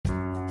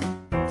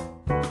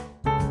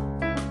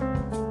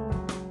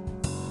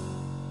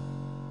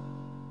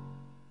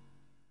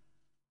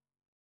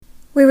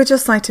We would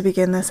just like to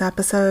begin this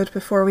episode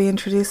before we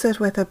introduce it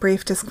with a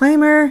brief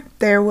disclaimer.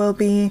 There will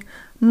be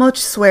much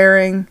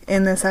swearing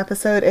in this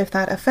episode. If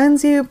that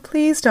offends you,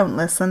 please don't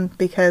listen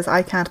because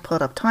I can't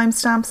put up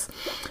timestamps.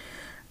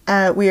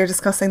 We are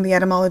discussing the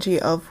etymology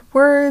of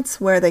words,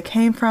 where they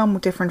came from,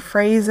 different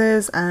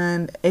phrases,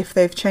 and if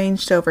they've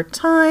changed over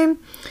time.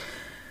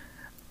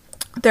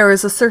 There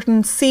is a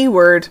certain C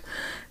word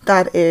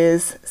that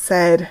is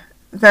said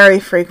very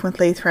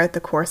frequently throughout the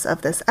course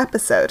of this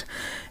episode.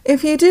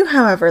 If you do,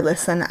 however,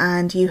 listen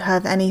and you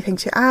have anything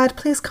to add,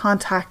 please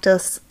contact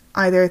us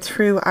either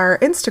through our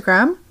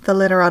Instagram, the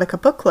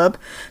Literotica Book Club,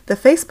 the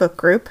Facebook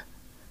group,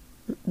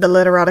 the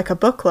Literotica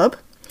Book Club,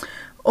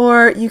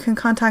 or you can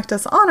contact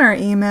us on our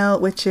email,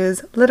 which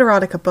is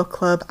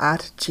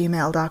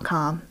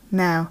literoticabookclub@gmail.com.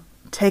 Now,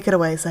 take it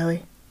away,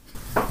 Zoe.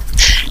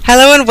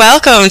 Hello and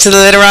welcome to the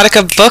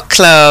Literotica Book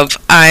Club.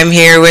 I'm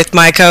here with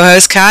my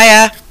co-host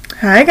Kaya.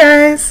 Hi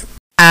guys.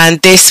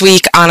 And this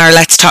week on our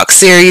Let's Talk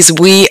series,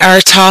 we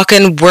are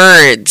talking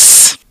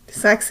words.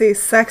 Sexy,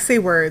 sexy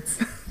words.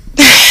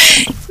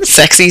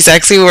 Sexy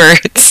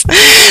words.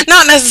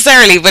 Not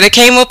necessarily, but it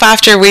came up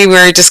after we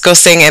were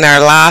discussing in our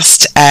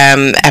last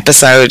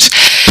episode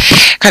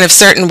kind of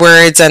certain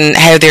words and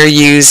how they're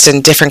used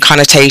in different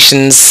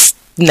connotations,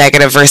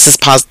 negative versus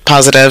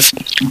positive.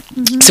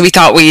 Mm-hmm. So we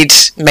thought we'd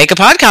make a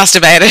podcast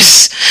about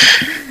it.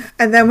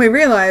 And then we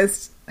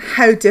realised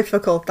how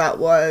difficult that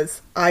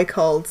was. I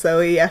called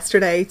Zoe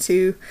yesterday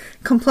to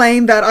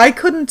complain that I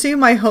couldn't do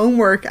my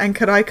homework and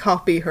could I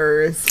copy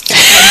hers. And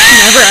she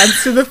never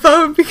answered the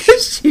phone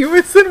because she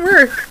was in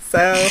work.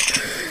 So,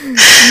 you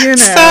know.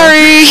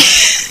 Sorry.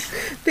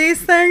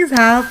 These things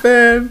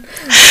happen.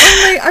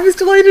 Only I was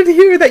delighted to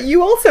hear that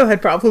you also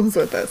had problems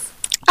with this.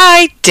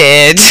 I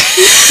did.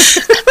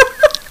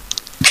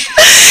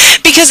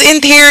 Because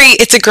in theory,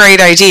 it's a great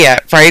idea,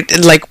 right?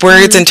 Like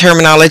words and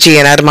terminology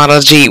and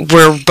etymology,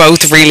 we're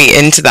both really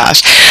into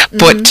that.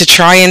 But to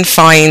try and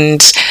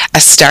find a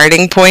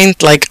starting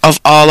point, like of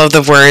all of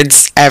the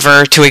words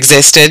ever to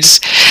existed,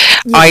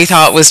 I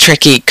thought was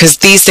tricky. Because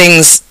these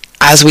things,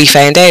 as we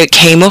found out,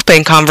 came up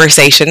in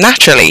conversation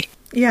naturally.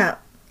 Yeah.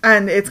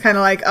 And it's kind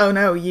of like, oh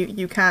no,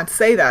 you can't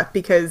say that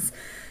because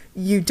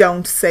you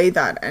don't say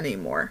that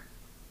anymore.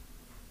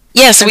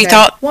 Yeah, so we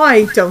thought,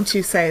 why don't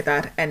you say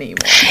that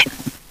anymore?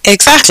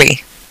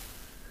 Exactly.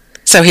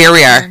 So here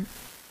we are,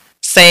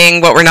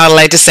 saying what we're not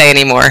allowed to say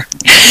anymore.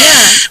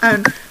 Yeah,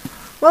 and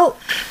well,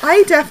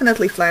 I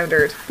definitely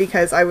floundered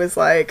because I was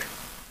like,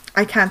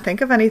 I can't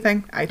think of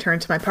anything. I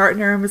turned to my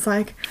partner and was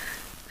like,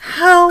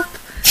 help!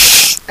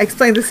 I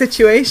explained the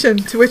situation,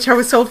 to which I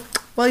was told,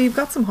 well, you've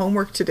got some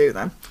homework to do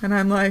then. And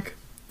I'm like,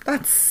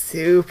 that's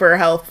super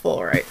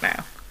helpful right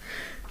now.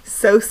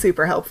 So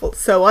super helpful.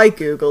 So I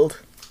Googled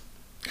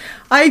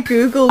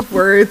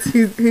words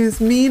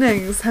whose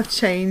meanings have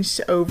changed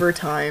over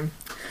time.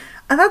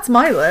 And that's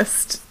my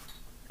list.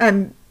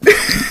 And and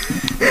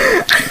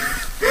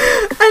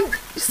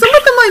some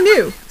of them I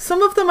knew.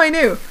 Some of them I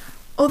knew.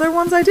 Other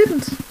ones I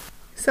didn't.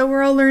 So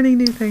we're all learning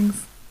new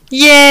things.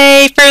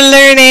 Yay for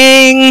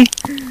learning!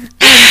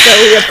 And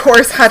Zoe, of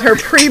course, had her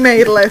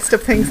pre-made list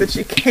of things that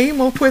she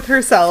came up with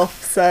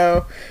herself.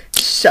 So,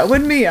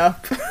 showing me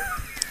up.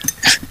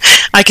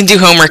 I can do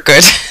homework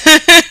good.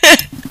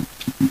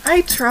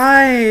 I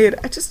tried.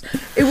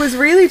 It was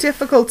really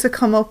difficult to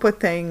come up with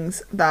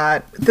things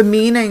that the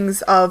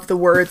meanings of the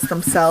words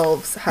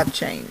themselves have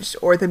changed,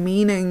 or the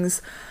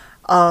meanings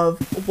of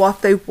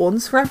what they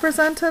once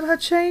represented had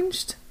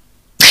changed.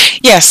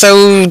 Yeah,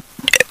 so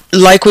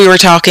like we were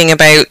talking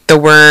about the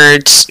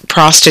word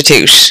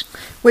prostitute,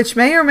 which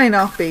may or may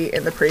not be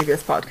in the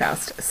previous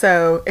podcast,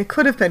 so it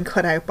could have been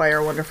cut out by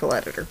our wonderful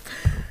editor.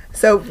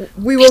 So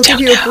we will give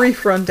you a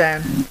brief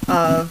rundown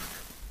of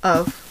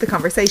the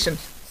conversation.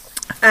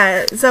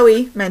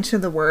 Zoe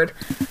mentioned the word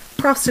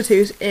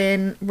prostitute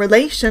in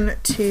relation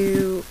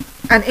to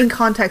and in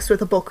context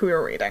with a book we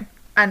were reading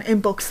and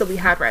in books that we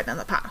had read in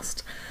the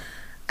past.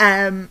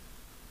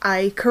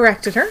 I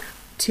corrected her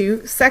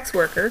to sex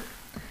worker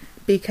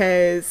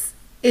because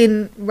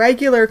in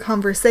regular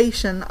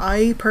conversation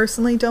I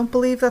personally don't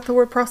believe that the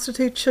word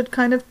prostitute should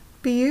kind of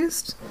be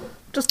used.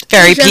 Just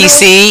very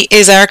PC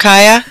is our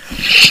Kaya.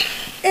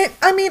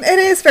 It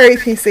is very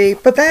PC,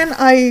 but then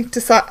I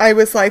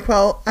was like,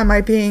 well, am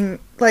I being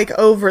like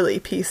overly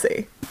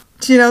PC?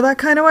 Do you know that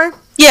kind of way?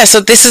 Yeah,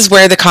 so this is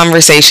where the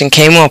conversation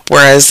came up,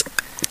 whereas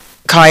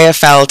Kaya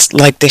felt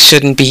like this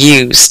shouldn't be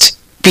used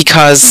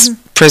because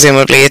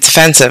presumably it's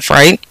offensive,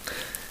 right?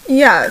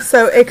 Yeah,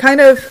 so it's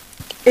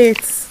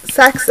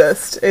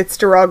sexist, it's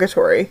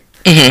derogatory.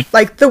 Mm-hmm.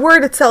 Like, the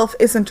word itself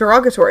isn't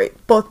derogatory,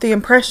 but the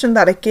impression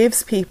that it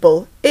gives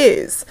people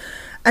is.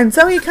 And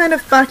Zoe kind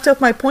of backed up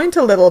my point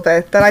a little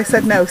bit, that I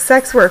said, no,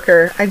 sex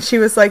worker. And she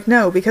was like,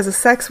 no, because a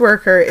sex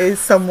worker is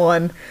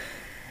someone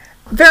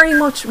very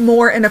much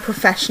more in a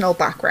professional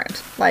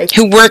background. Like,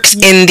 who works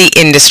in the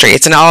industry.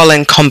 It's an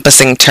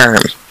all-encompassing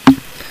term.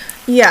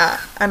 Yeah,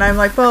 and I'm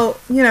like, well,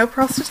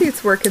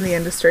 prostitutes work in the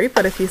industry,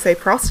 but if you say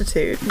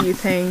prostitute, you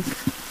think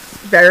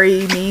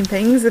very mean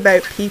things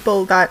about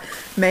people that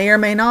may or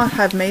may not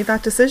have made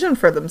that decision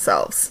for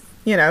themselves.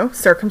 You know,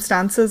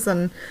 circumstances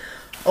and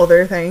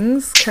other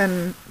things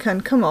can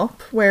come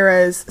up,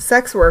 whereas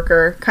sex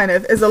worker kind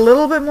of is a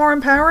little bit more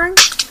empowering.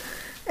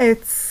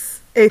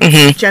 It's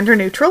gender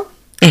neutral,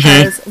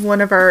 as one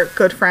of our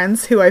good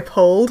friends who I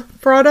polled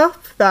brought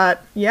up,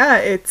 that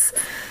it's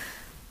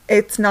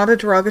not a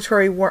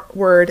derogatory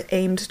word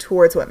aimed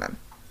towards women.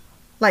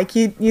 Like,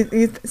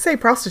 you say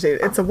prostitute,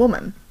 it's a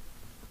woman.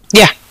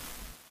 Yeah.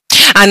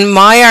 And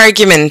my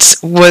argument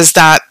was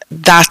that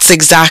that's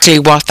exactly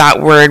what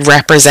that word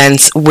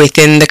represents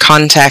within the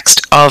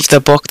context of the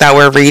book that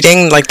we're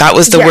reading. Like, that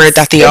was the word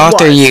that the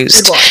author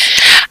used.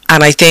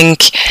 And I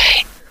think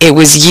it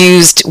was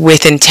used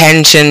with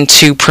intention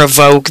to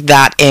provoke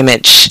that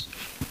image.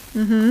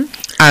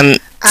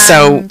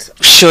 So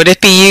should it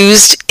be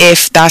used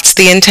if that's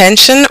the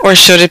intention, or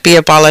should it be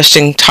abolished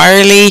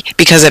entirely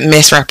because it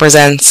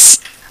misrepresents?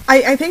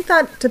 I think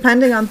that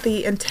depending on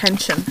the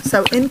intention.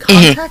 So in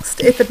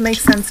context, if it makes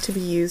sense to be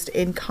used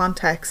in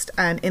context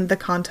and in the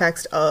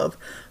context of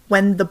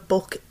when the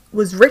book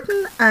was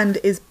written and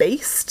is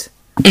based,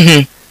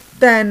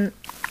 then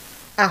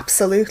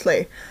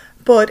absolutely.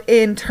 But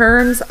in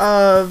terms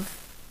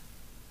of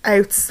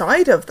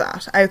outside of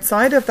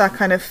that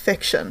kind of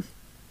fiction,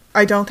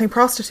 I don't think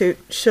prostitute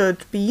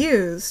should be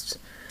used,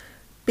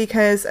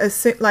 because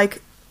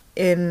like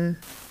in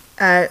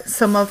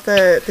some of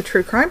the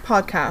true crime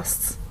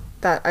podcasts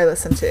that I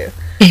listen to,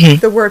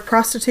 the word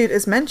prostitute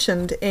is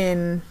mentioned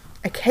in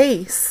a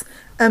case,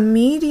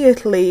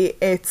 immediately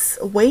it's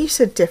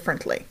weighted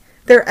differently.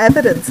 Their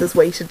evidence is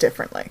weighted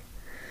differently,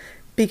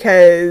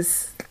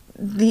 because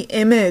the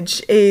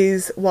image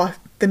is what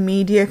the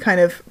media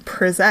kind of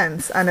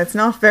presents, and it's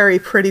not very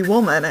Pretty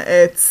Woman.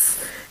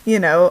 It's, you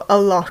know, a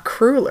lot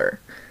crueler,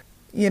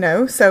 you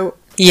know? So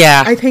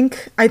yeah, I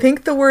think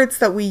the words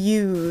that we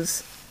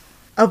use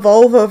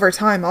evolve over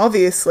time,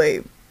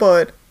 obviously,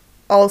 but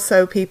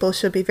also people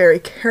should be very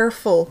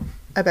careful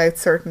about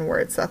certain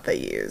words that they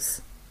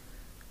use.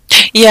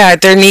 Yeah,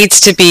 there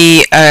needs to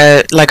be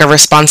a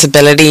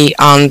responsibility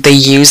on the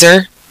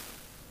user,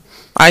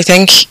 I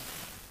think.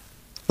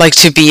 Like,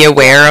 to be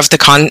aware of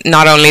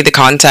not only the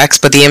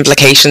context, but the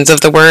implications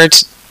of the word.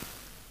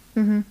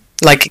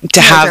 Like,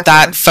 to have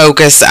that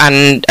focus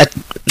and a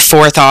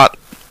forethought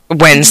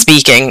when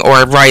speaking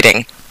or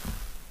writing.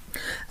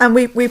 And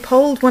we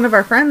polled one of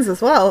our friends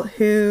as well,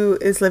 who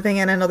is living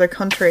in another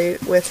country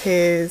with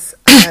his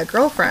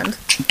girlfriend,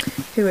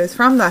 who is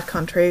from that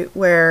country,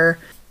 where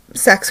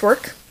sex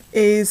work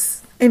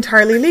is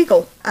entirely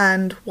legal,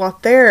 and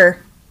what their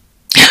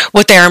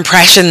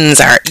impressions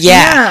are.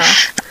 Yeah.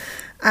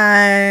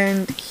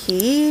 And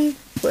he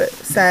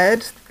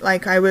said,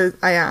 like,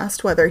 I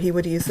asked whether he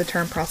would use the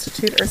term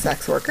prostitute or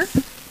sex worker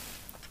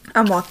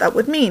and what that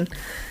would mean.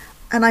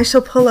 And I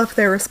shall pull up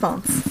their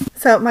response.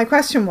 So my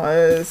question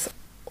was,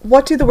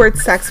 what do the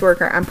words sex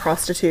worker and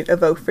prostitute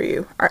evoke for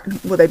you?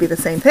 Will they be the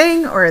same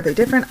thing, or are they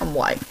different, and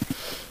why?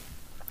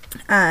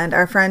 And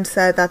our friend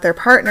said that their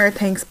partner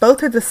thinks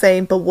both are the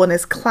same, but one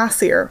is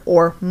classier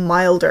or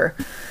milder,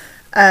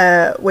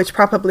 which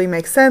probably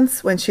makes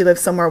sense when she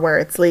lives somewhere where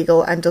it's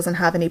legal and doesn't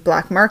have any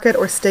black market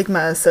or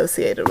stigma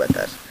associated with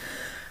it.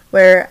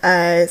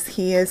 Whereas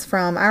he is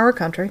from our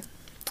country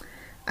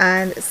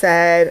and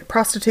said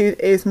prostitute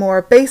is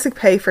more basic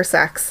pay for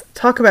sex.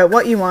 Talk about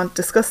what you want,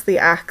 discuss the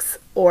acts,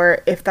 or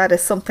if that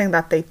is something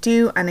that they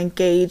do, and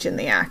engage in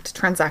the act.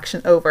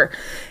 Transaction over.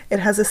 It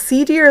has a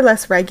seedier,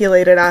 less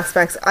regulated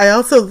aspects. I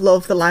also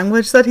love the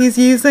language that he's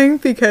using,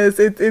 because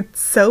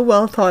it's so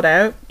well thought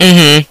out.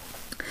 It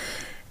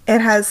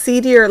has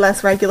seedier,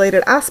 less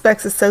regulated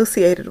aspects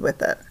associated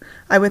with it.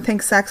 I would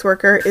think sex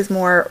worker is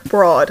more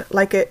broad.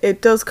 Like,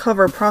 it does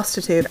cover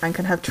prostitute and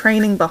can have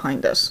training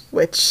behind it,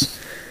 which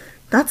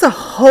that's a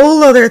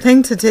whole other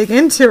thing to dig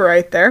into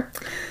right there.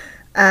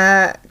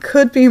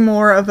 Could be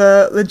more of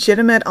a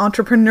legitimate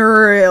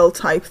entrepreneurial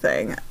type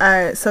thing.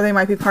 So they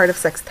might be part of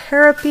sex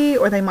therapy,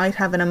 or they might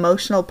have an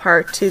emotional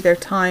part to their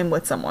time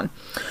with someone.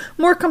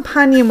 More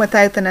companion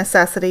without the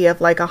necessity of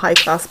like a high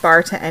class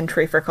bar to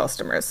entry for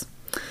customers.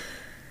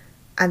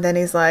 And then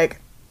he's like,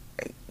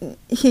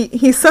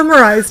 he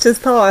summarized his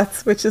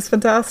thoughts, which is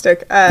fantastic.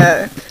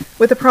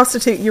 With a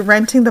prostitute, you're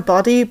renting the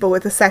body, but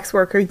with a sex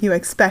worker, you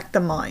expect the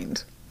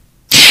mind.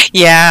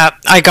 Yeah,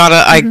 I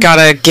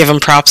gotta give him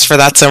props for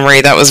that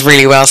summary. That was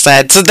really well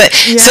said. So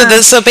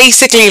so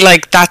basically,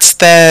 like, that's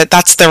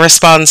the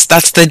response.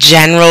 That's the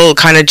general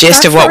kind of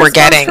gist of what we're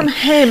getting from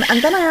him.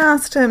 And then I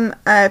asked him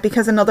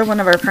because another one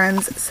of our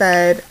friends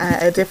said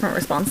a different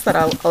response that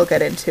I'll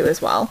get into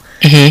as well.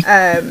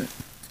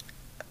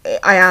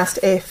 I asked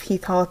if he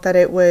thought that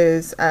it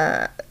was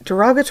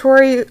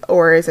derogatory,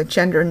 or is it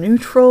gender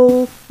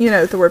neutral, you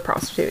know, the word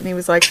prostitute. And he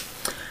was like,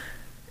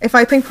 if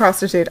I think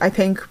prostitute, I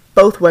think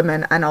both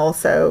women and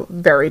also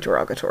very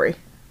derogatory.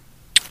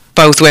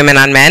 Both women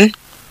and men?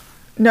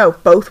 No,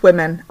 both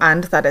women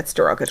and that it's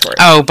derogatory.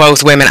 Oh,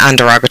 both women and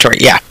derogatory,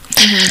 yeah.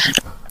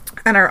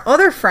 And our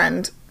other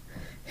friend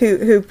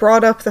who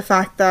brought up the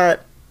fact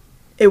that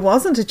it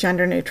wasn't a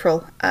gender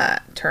neutral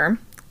term.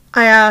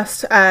 I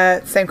asked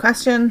same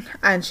question,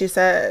 and she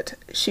said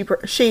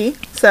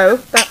so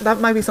that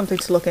might be something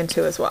to look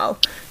into as well.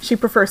 She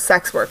prefers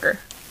sex worker,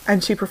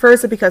 and she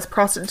prefers it because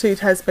prostitute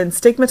has been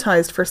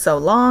stigmatized for so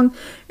long.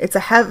 It's a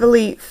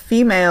heavily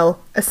female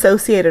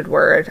associated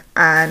word,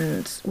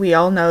 and we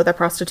all know that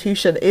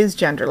prostitution is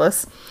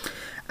genderless.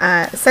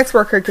 Sex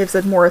worker gives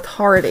it more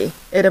authority.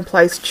 It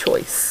implies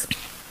choice.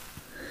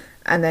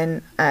 And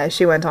then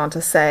she went on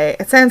to say,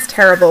 it sounds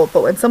terrible,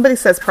 but when somebody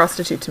says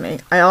prostitute to me,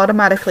 I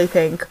automatically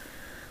think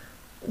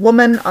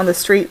woman on the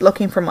street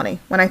looking for money.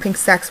 When I think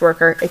sex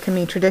worker, it can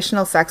mean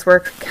traditional sex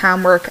work,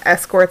 cam work,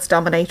 escorts,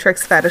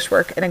 dominatrix, fetish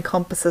work. It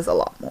encompasses a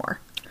lot more.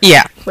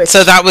 Yeah.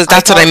 So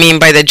that's what I mean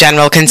by the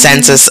general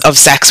consensus of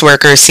sex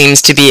worker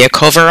seems to be a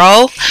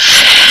coverall.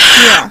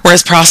 Yeah.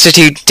 Whereas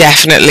prostitute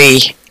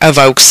definitely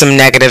evokes some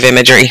negative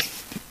imagery.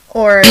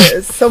 Or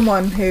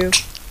someone who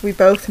we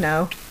both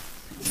know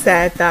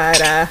said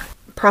that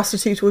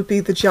prostitute would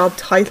be the job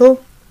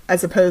title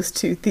as opposed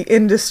to the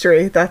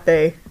industry that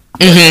they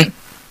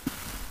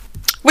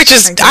which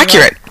is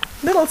accurate.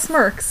 Little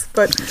smirks,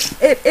 but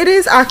it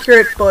is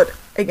accurate, but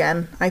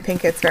again, I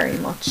think it's very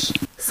much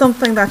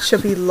something that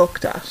should be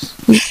looked at.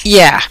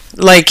 Yeah,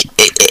 like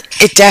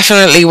it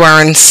definitely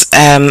warrants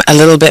a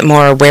little bit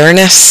more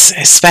awareness,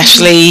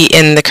 especially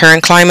in the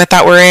current climate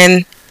that we're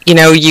in. You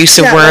know, use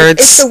of words. Like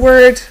if the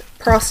word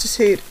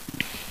prostitute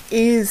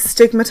is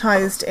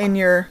stigmatized in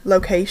your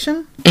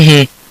location,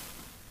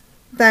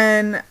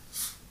 then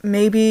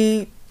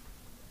maybe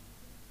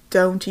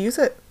don't use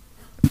it.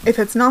 If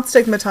it's not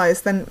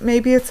stigmatized, then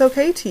maybe it's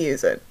okay to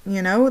use it.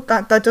 You know,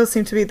 that does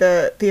seem to be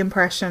the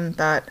impression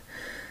that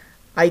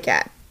I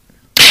get.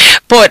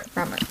 But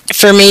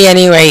for me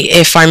anyway,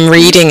 if I'm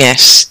reading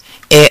it,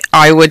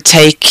 I would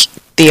take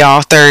the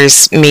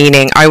author's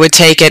meaning. I would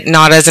take it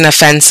not as an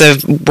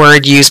offensive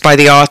word used by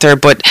the author,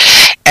 but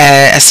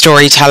a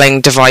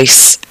storytelling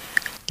device.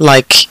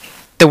 Like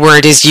the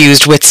word is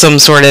used with some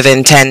sort of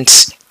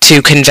intent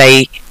to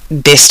convey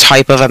this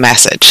type of a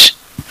message.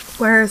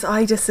 Whereas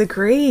I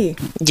disagree.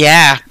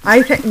 Yeah.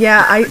 I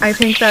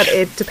think that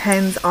it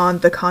depends on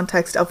the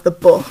context of the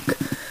book.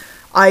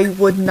 I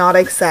would not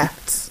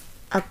accept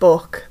a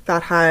book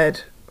that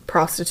had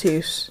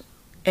prostitute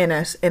in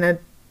it in a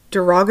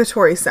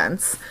derogatory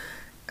sense.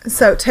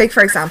 So take,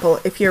 for example,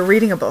 if you're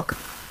reading a book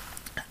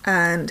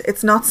and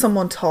it's not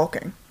someone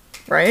talking,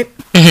 right?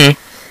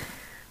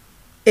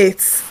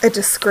 It's a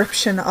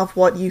description of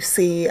what you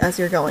see as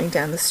you're going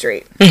down the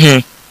street.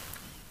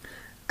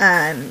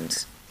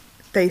 And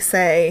they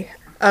say,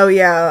 oh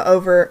yeah,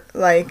 over,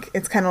 like,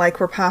 it's kind of like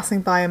we're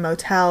passing by a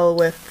motel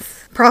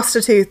with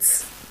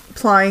prostitutes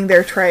plying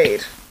their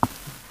trade,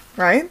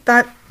 right?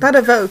 That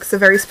evokes a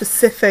very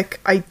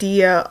specific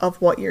idea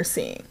of what you're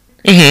seeing.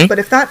 But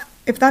if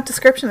that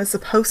description is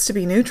supposed to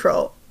be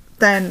neutral,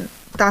 then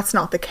that's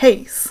not the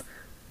case.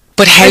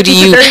 But how do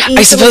you,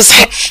 I suppose...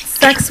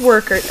 Sex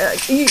worker,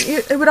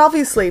 it would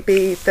obviously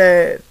be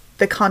the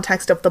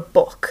context of the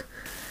book.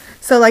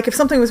 So, like, if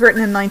something was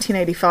written in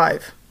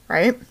 1985,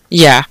 right?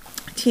 Yeah.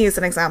 To use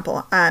an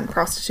example, and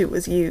prostitute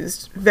was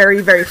used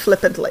very, very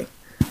flippantly,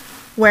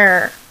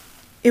 where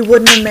it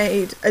wouldn't have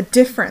made a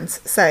difference,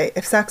 say,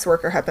 if sex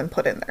worker had been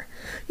put in there.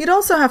 You'd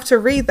also have to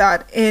read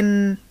that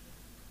in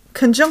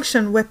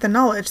conjunction with the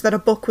knowledge that a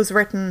book was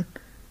written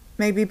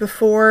maybe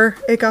before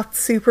it got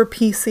super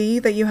PC,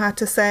 that you had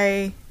to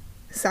say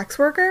sex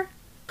worker.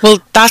 Well,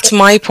 that's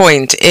my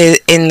point,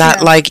 in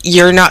that, like,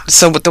 you're not...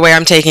 So the way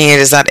I'm taking it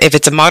is that if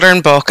it's a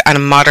modern book and a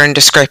modern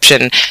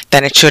description,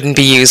 then it shouldn't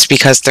be used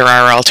because there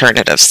are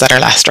alternatives that are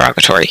less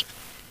derogatory.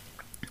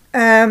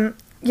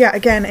 Yeah,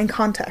 again, in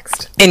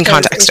context. In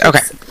context,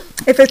 okay.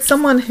 If it's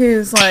someone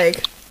who's,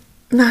 like,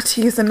 not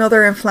to use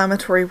another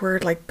inflammatory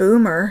word like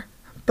boomer,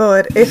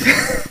 but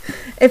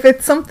if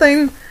it's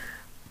something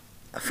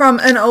from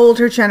an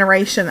older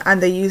generation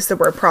and they use the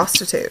word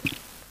prostitute,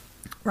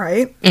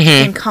 right,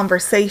 in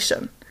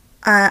conversation,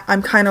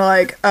 I'm kind of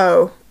like,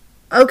 oh,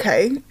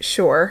 okay,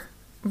 sure,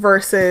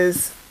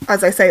 versus,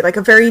 as I say, like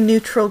a very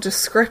neutral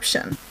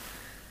description,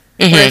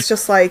 where it's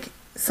just like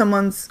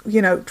someone's,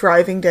 you know,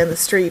 driving down the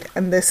street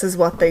and this is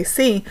what they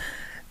see.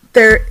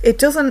 It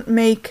doesn't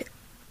make,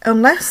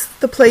 unless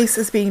the place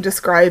is being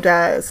described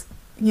as,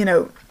 you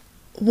know,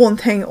 one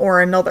thing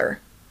or another,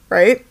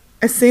 right?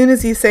 As soon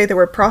as you say the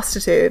word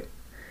prostitute,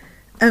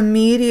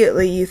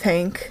 immediately you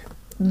think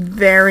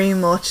very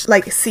much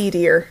like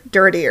seedier,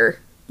 dirtier,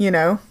 you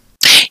know?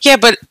 Yeah,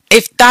 but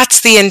if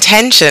that's the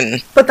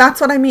intention... But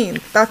that's what I mean.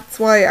 That's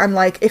why I'm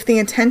like, if the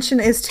intention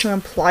is to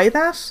imply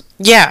that...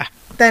 Yeah.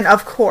 Then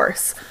of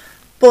course.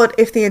 But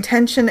if the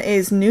intention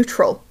is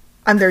neutral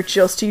and they're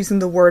just using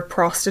the word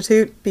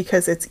prostitute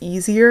because it's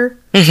easier,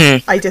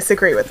 I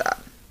disagree with that.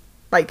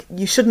 Like,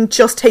 you shouldn't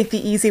just take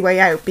the easy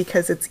way out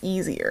because it's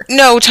easier.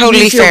 No,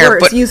 totally fair.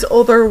 But use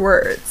other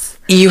words.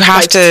 You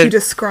have to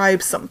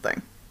describe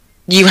something.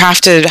 You have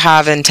to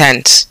have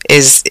intent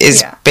is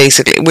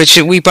basically, which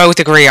we both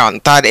agree on,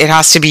 that it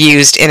has to be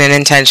used in an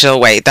intentional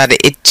way, that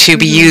it to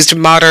be used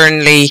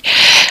modernly,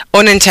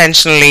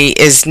 unintentionally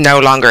is no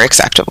longer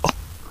acceptable.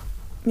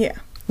 Yeah.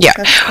 Yeah.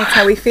 That's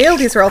how we feel.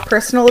 These are all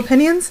personal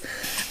opinions.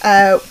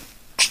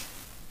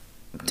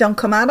 Don't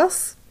come at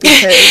us.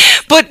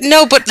 But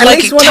at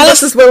least one of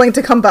us is willing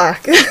to come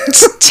back.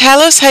 Tell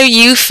us how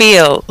you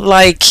feel,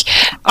 like,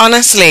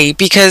 honestly,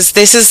 because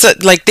this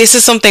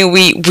is something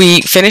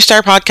we finished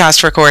our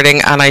podcast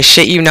recording, and I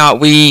shit you not,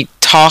 we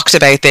talked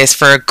about this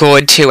for a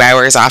good 2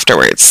 hours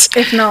afterwards,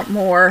 if not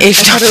more. I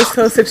thought it was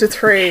closer to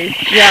 3.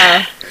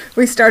 Yeah,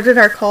 we started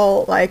our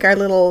call, like our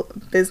little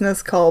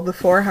business call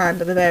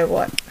beforehand at about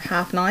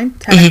 9:30,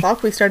 10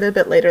 o'clock. We started a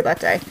bit later that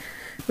day.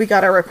 We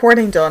got our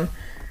recording done.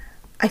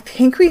 I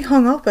think we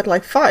hung up at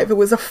like 5. It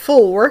was a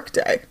full work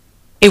day.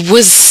 It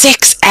was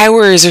 6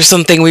 hours or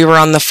something we were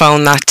on the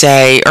phone that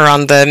day, or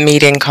on the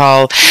meeting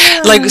call.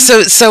 Yeah. Like,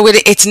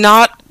 it's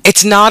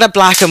not a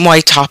black and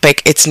white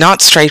topic. It's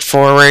not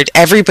straightforward.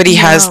 Everybody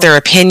has their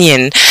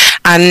opinion.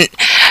 And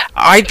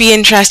I'd be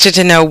interested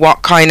to know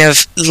what kind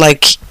of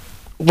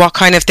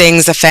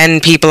things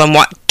offend people and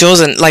what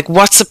doesn't. Like,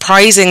 what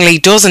surprisingly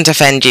doesn't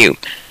offend you.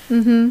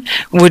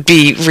 Would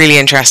be really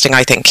interesting,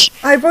 I think.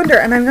 I wonder,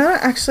 and I'm going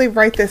to actually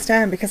write this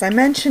down because I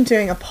mentioned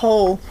doing a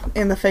poll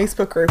in the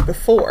Facebook group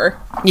before.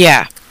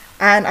 Yeah.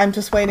 And I'm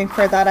just waiting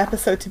for that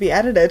episode to be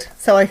edited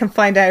so I can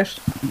find out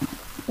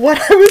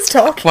what I was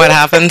talking about. What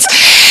happens.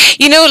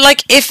 You know,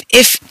 like, if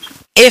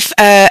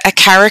a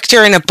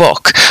character in a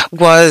book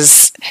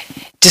was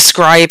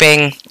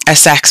describing a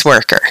sex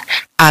worker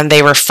and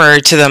they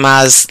referred to them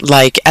as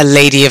like a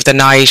lady of the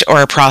night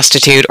or a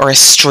prostitute or a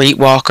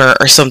streetwalker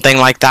or something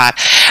like that,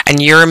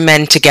 and you're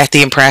meant to get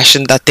the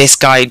impression that this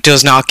guy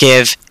does not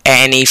give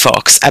any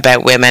fucks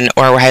about women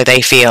or how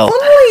they feel.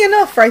 Funnily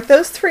enough, right,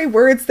 those 3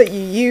 words that you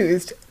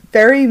used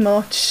very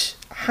much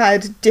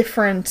had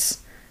different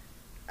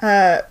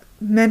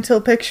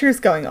mental pictures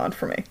going on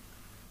for me.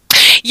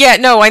 Yeah,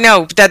 no, I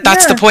know.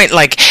 That's the point.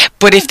 Like,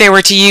 but if they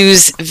were to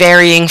use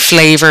varying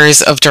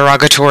flavors of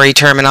derogatory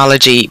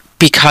terminology,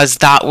 because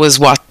that was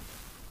what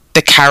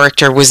the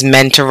character was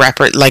meant to that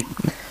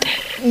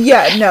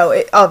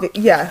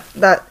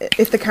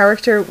if the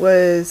character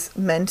was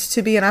meant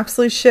to be an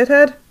absolute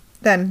shithead,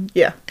 then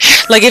yeah.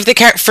 Like,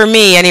 for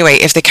me anyway,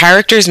 if the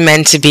character's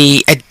meant to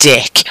be a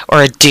dick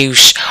or a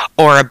douche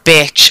or a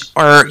bitch,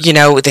 or, you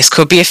know, this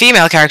could be a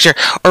female character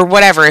or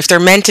whatever, if they're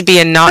meant to be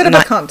a bit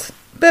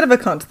of a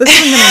cunt. This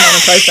isn't going to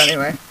monetize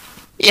anyway.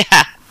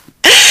 Yeah,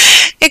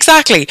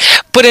 exactly.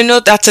 But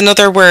that's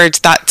another word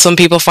that some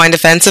people find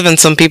offensive and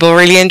some people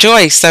really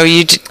enjoy. So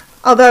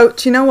although,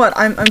 do you know what?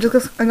 I'm going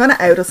to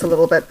out us a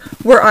little bit.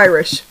 We're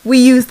Irish. We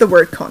use the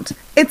word cunt.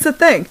 It's a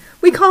thing.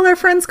 We call our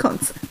friends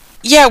cunts.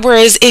 Yeah,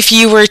 whereas if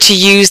you were to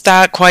use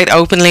that quite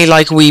openly,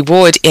 like we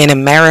would in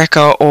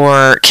America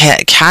or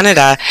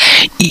Canada.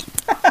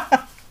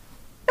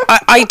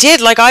 I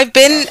did. Like, I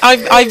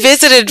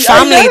visited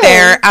family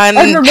there, and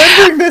I'm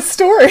remembering this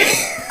story.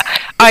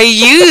 I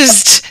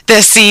used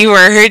the C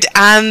word,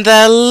 and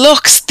the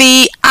looks,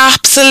 the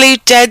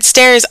absolute dead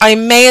stares. I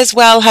may as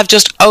well have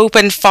just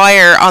opened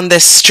fire on the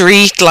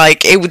street.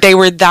 Like, they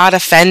were that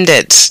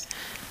offended.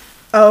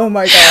 Oh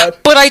my God.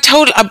 But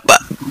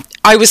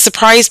I was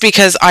surprised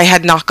because I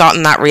had not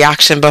gotten that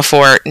reaction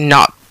before,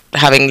 not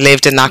having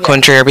lived in that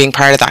country or being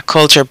part of that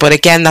culture. But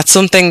again, that's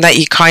something that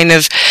you kind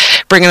of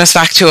bringing us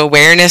back to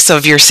awareness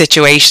of your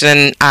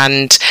situation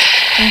and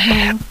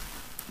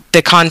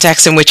the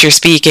context in which you're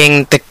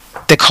speaking,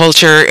 the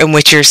culture in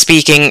which you're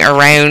speaking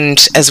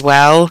around as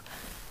well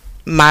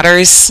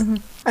matters.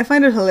 I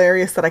find it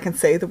hilarious that I can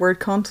say the word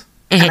cunt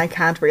and I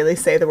can't really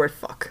say the word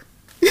fuck.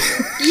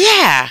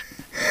 Yeah.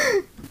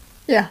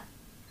 Yeah.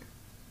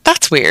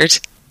 That's weird.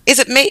 Is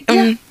it me?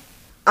 Yeah.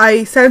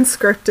 I sound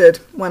scripted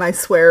when I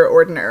swear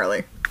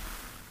ordinarily.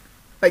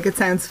 Like, it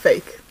sounds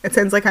fake. It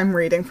sounds like I'm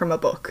reading from a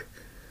book.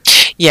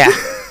 Yeah.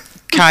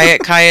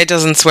 Kaya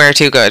doesn't swear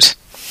too good.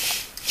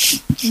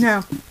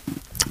 No.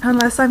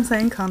 Unless I'm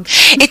saying cunt.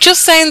 It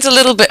just sounds a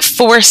little bit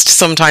forced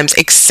sometimes,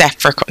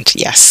 except for cunt,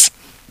 yes.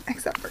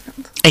 Except for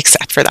cunt.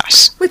 Except for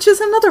that. Which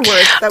is another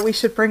word that we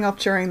should bring up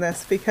during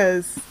this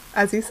because,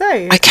 as you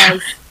say,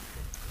 it's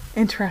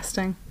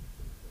interesting.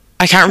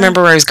 I can't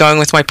remember where I was going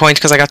with my point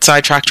because I got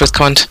sidetracked with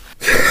cunt.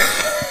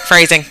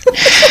 Phrasing.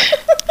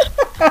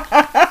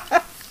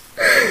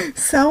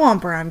 So on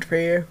brand for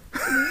you.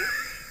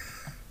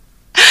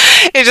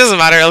 It doesn't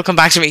matter, it'll come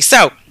back to me.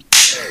 So,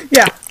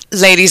 yeah.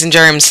 Ladies and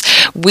germs,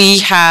 we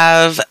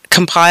have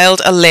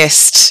compiled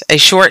a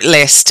short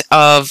list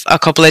of a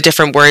couple of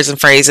different words and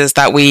phrases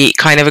that we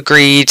kind of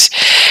agreed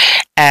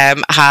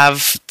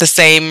have the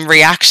same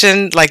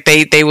reaction, like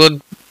they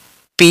would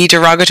be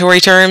derogatory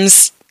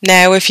terms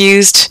now if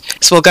used.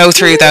 So we'll go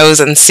through those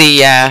and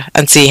see how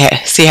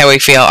we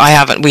feel.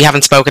 We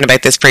haven't spoken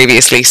about this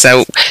previously,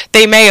 so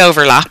they may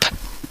overlap.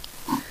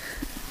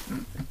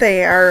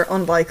 They are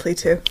unlikely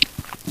to.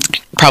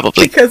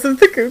 Probably. Because of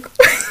the Google.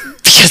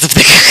 Because of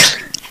the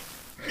Google.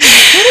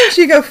 Why don't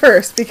you go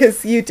first?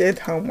 Because you did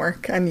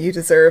homework and you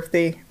deserve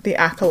the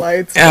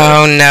accolades.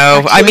 Oh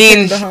no. I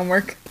mean, the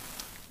homework.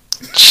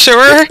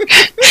 Sure.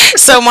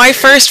 So my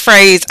first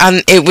phrase,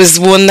 and it was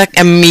one that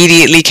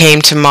immediately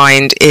came to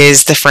mind,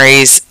 is the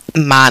phrase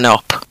man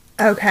up.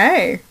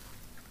 Okay.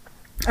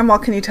 And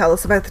what can you tell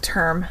us about the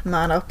term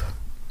man up?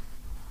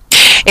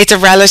 It's a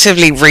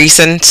relatively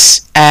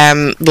recent,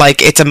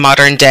 it's a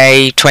modern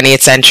day,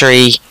 20th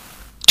century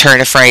turn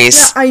of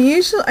phrase. Yeah,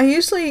 I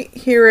usually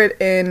hear it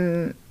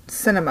in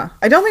cinema.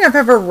 I don't think I've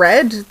ever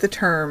read the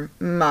term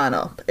man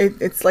up.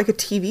 It's like a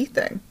TV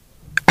thing.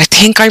 I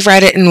think I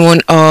read it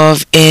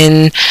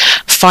in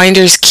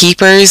Finders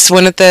Keepers,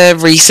 one of the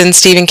recent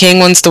Stephen King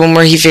ones, the one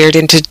where he veered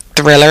into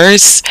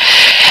thrillers.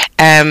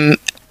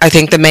 I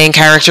think the main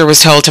character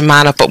was told to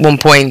man up at one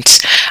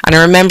point, and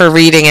I remember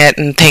reading it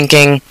and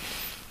thinking,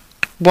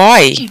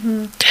 why?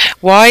 Mm-hmm.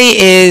 Why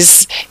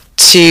is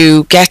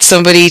to get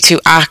somebody to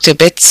act a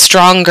bit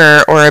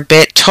stronger or a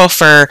bit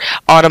tougher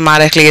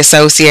automatically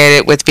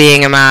associated with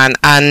being a man?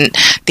 And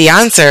the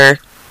answer,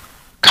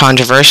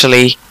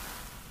 controversially,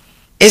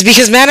 is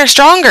because men are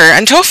stronger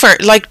and tougher,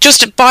 like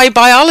just by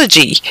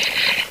biology.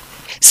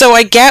 So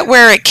I get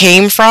where it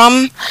came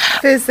from.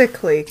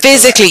 Physically,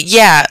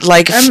 yeah.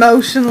 Like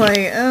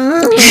emotionally.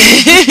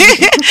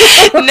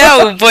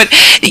 No, but,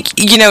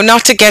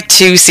 not to get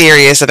too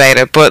serious about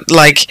it, but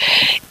like...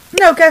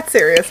 No, get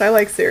serious. I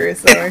like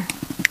serious, though.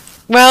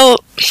 Well,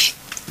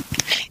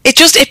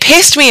 it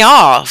pissed me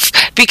off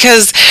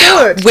because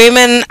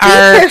women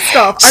are... Be pissed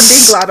off. I'm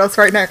being GLaDOS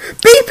right now.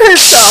 Be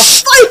pissed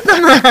off. Fight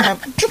the man.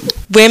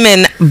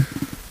 Women,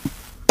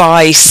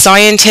 by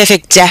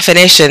scientific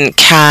definition,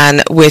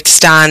 can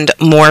withstand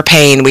more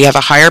pain. We have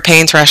a higher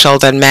pain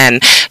threshold than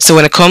men. So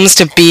when it comes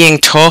to being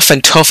tough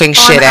and toughing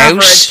shit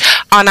out,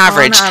 on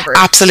average,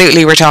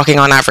 absolutely, we're talking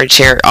on average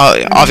here.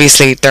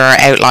 Obviously, there are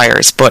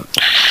outliers, but...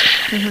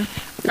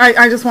 Mm-hmm.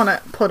 I just want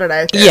to put it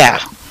out there. Yeah.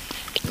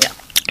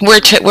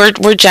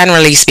 We're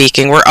generally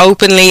speaking, we're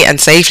openly and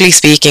safely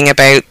speaking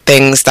about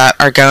things that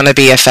are going to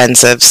be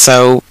offensive.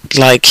 So,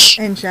 like...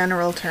 In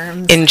general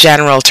terms,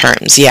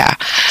 yeah.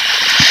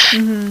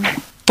 Mm-hmm.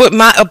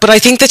 But I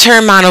think the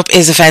term man up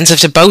is offensive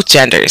to both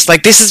genders.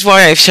 Like, this is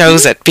why I've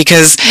chose it,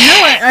 because...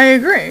 No, I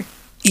agree.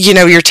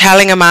 You're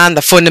telling a man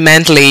that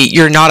fundamentally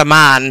you're not a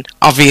man,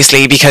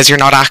 obviously, because you're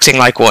not acting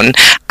like one.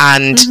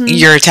 And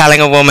you're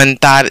telling a woman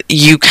that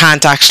you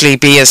can't actually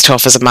be as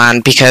tough as a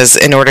man, because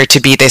in order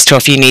to be this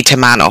tough, you need to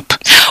man up.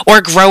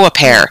 Or grow a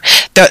pair.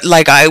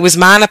 I was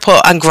man up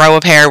and grow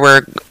a pair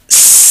were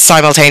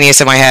simultaneous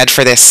in my head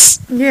for this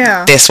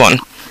one.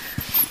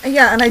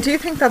 Yeah, and I do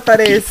think that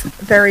is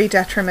very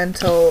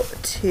detrimental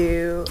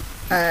to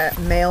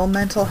male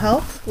mental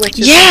health, which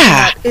is something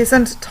that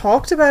isn't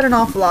talked about an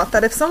awful lot.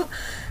 That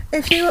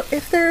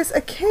if there's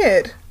a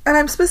kid, and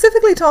I'm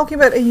specifically talking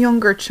about a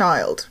younger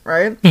child,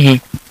 right,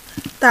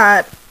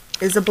 that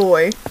is a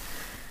boy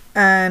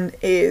and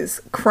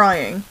is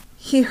crying,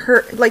 he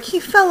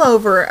fell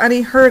over and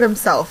he hurt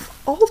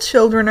himself. All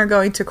children are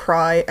going to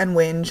cry and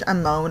whinge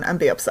and moan and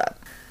be upset.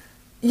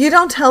 You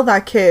don't tell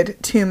that kid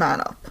to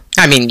man up.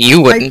 I mean,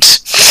 you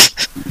wouldn't.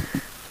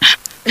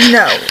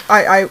 No,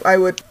 I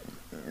would.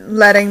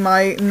 Letting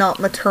my not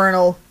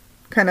maternal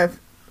kind of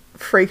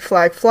freak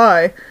flag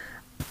fly,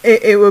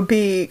 it would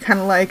be kind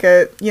of like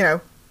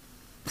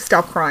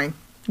stop crying.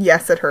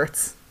 Yes, it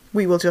hurts.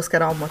 We will just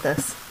get on with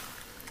this.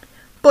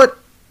 But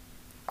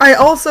I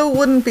also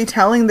wouldn't be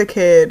telling the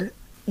kid,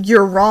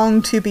 you're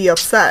wrong to be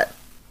upset.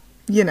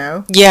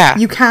 Yeah.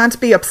 You can't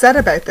be upset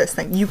about this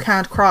thing. You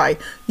can't cry.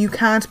 You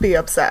can't be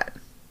upset.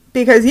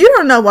 Because you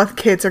don't know what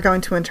kids are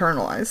going to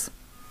internalize.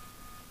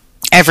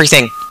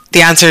 Everything.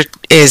 The answer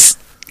is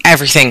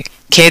everything.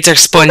 Kids are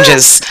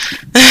sponges.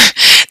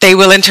 They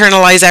will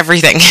internalize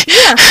everything.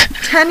 Yeah.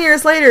 10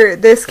 years later,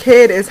 this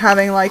kid is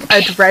having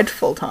a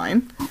dreadful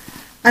time.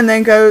 And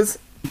then goes,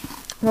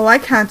 well, I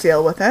can't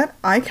deal with it.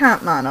 I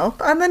can't man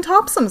up. And then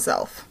tops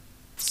himself.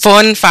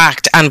 Fun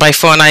fact, and by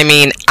fun I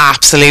mean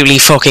absolutely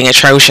fucking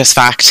atrocious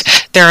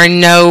fact. There are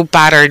no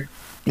battered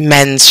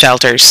men's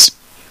shelters.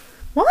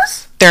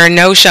 What? There are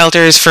no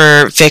shelters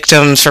for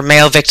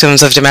male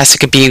victims of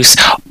domestic abuse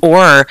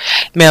or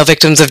male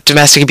victims of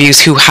domestic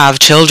abuse who have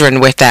children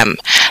with them.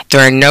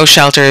 There are no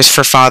shelters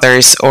for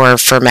fathers or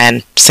for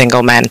men,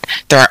 single men.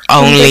 There are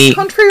only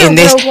in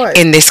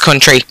this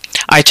country.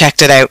 I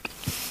checked it out.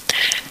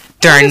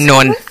 There are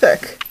none.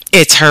 Horrific.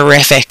 It's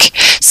horrific.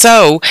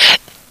 So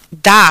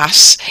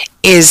that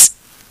is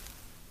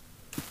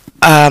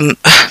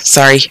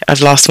sorry,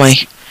 I've lost my...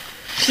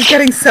 She's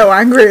getting so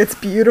angry. It's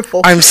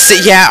beautiful. I'm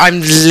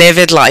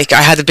livid.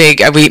 I had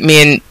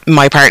me and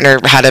my partner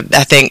had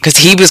a thing because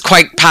he was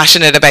quite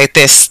passionate about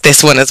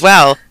this one as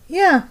well.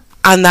 Yeah.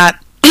 And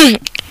that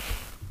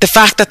the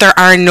fact that there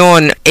are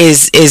none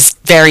is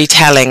very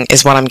telling,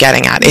 is what I'm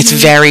getting at. It's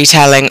very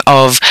telling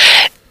of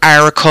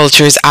our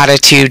culture's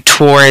attitude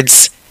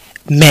towards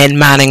men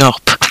manning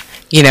up.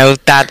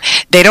 That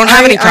they don't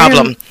have any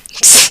problem.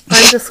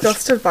 I'm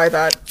disgusted by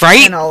that.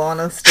 Right? In all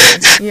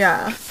honesty.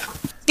 Yeah.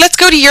 Let's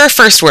go to your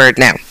first word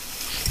now.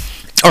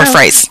 Or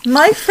phrase.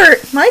 My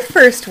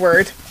first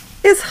word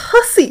is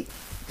hussy.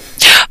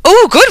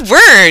 Oh, good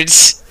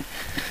words.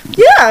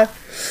 Yeah.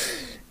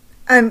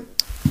 And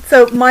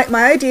so my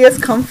ideas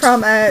come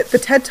from the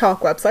TED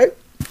Talk website.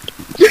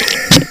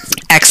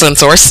 Excellent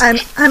source.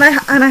 And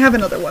I have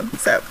another one.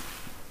 So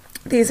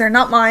These are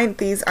not mine.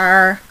 These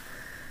are,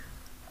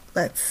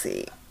 let's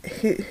see,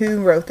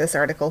 who wrote this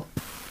article?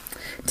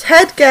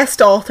 TED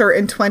guest author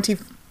in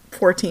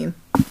 2014.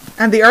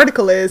 And the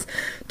article is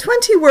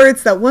 20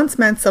 words that once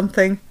meant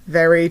something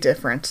very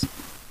different.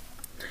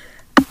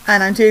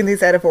 And I'm doing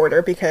these out of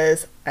order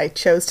because I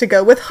chose to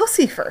go with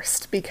hussy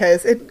first,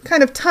 because it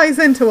kind of ties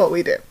into what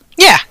we do.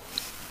 Yeah.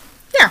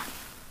 Yeah.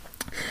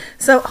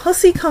 So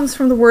hussy comes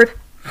from the word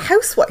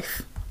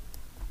housewife.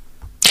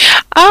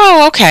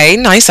 Oh, okay.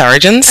 Nice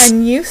origins.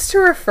 And used to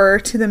refer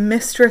to the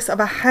mistress of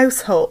a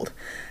household,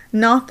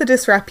 not the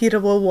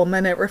disreputable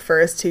woman it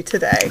refers to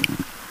today.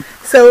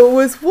 So it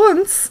was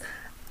once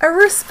a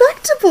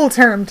respectable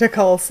term to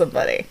call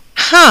somebody.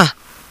 Huh.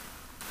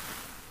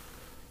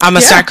 I'm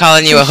going to start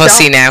calling you a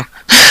hussy now.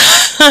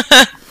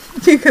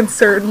 You can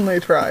certainly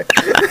try.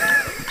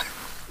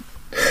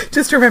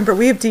 Just remember,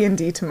 we have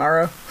D&D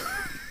tomorrow.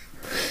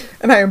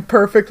 And I am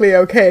perfectly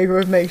okay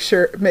with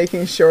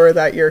making sure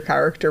that your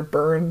character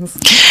burns.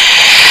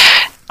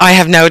 I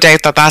have no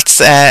doubt that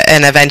that's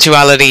an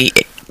eventuality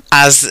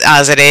as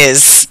it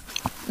is.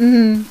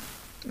 Mm-hmm.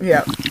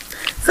 Yeah.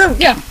 So,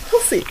 yeah,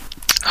 hussy.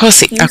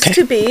 Hussy, okay. Used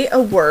to be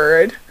a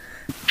word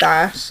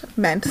that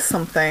meant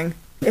something,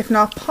 if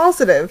not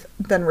positive,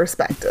 then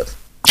respected.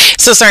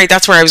 So sorry,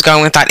 that's where I was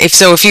going with that. If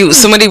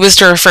somebody was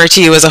to refer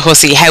to you as a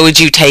hussy, how would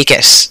you take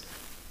it?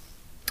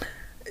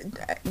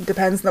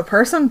 Depends on the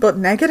person, but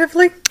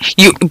negatively.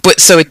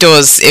 It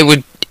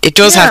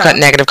does have got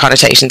negative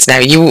connotations now.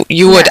 You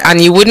would,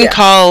 and you wouldn't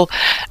call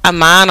a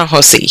man a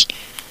hussy.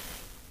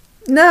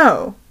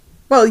 No.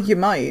 Well, you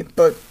might,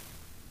 but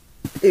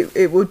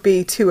it would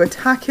be to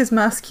attack his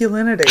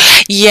masculinity.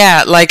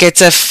 Yeah, like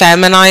it's a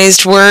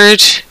feminized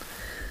word.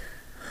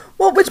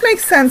 Well, which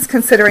makes sense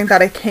considering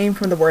that it came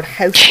from the word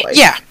housewife.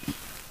 Yeah.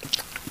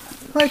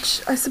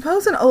 Which I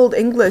suppose in Old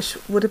English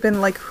would have been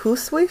like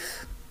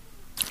huswife.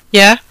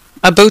 Yeah,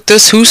 about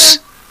this house.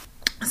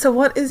 Yeah. So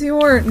what is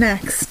your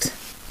next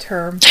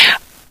term?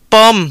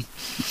 Bum.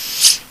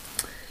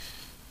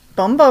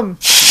 Bum bum.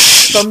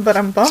 Bum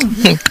ba-dum bum.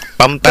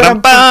 Bum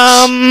ba-dum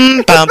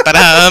bum. Bum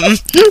ba-dum.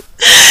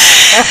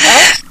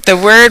 The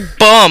word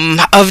bum,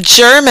 of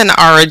German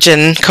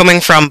origin, coming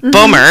from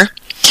bummer,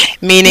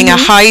 meaning a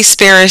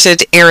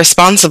high-spirited,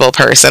 irresponsible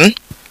person.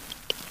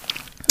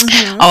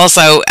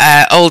 Also,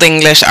 Old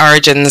English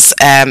origins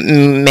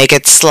make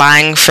it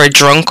slang for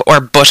drunk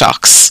or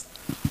buttocks.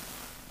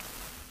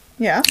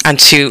 Yeah.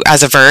 And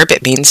as a verb,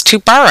 it means to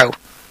borrow.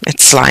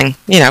 It's slang.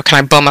 You know,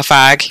 can I bum a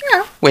fag?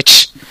 Yeah.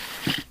 Which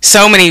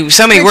so many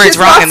words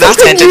wrong in that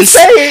sentence.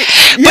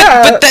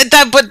 Yeah.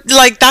 But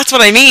like that's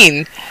what I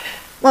mean.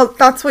 Well,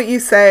 that's what you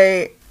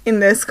say in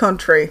this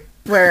country,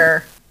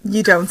 where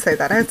you don't say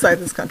that outside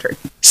this country.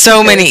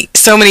 So many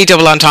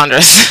double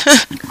entendres.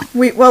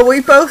 We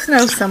both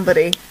know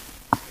somebody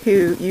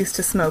who used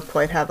to smoke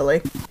quite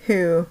heavily,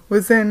 who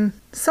was in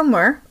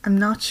somewhere, I'm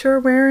not sure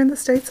where in the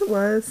States it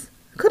was.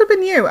 Could have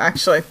been you,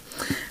 actually,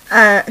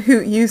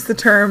 who used the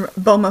term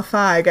bum a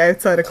fag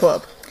outside a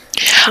club.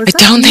 I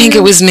don't think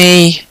it was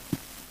me.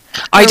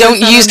 I don't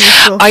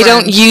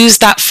use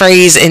that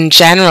phrase in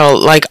general.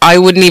 Like, I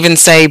wouldn't even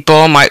say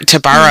bum to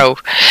borrow,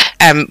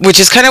 which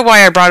is kind of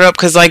why I brought it up,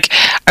 because like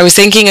I was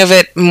thinking of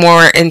it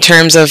more in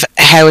terms of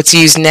how it's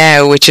used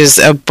now, which is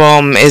a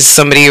bum is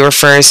somebody who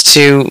refers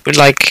to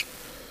like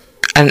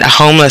a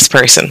homeless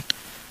person.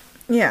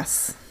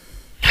 Yes.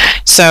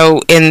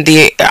 So in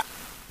the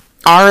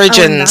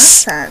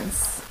origins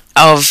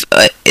of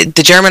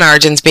the German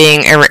origins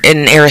being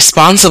an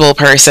irresponsible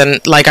person,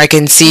 like I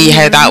can see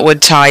how that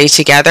would tie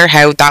together,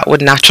 how that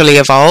would naturally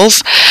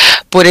evolve,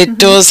 but it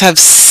does have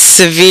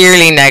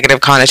severely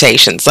negative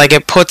connotations. Like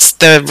it puts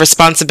the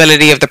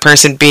responsibility of the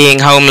person being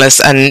homeless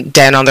and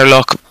down on their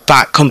luck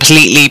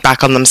completely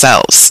back on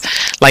themselves.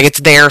 Like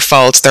it's their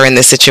fault they're in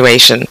this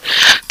situation.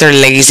 They're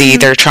lazy,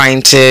 they're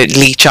trying to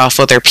leech off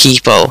other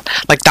people.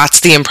 Like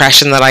that's the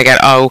impression that I get.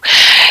 Oh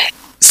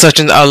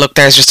look,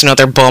 there's just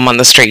another bum on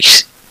the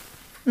street.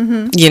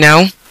 You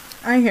know?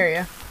 I hear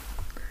you.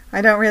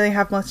 I don't really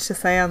have much to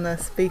say on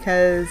this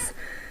because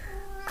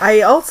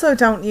I also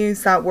don't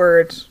use that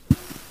word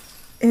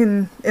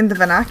in the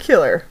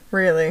vernacular,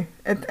 really.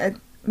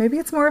 Maybe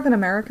it's more of an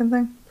American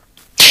thing.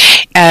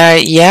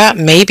 Yeah,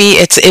 maybe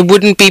it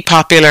wouldn't be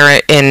popular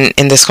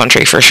in this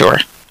country for sure.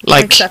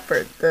 Like except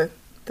for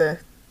the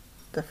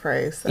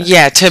phrase.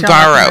 Yeah, to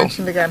borrow.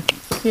 Again.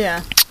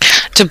 Yeah.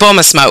 To bum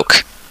a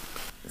smoke.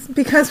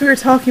 Because we were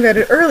talking about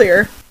it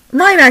earlier,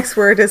 my next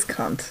word is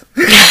cunt.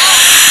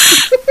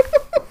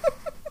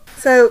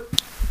 So,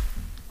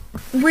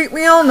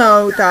 we all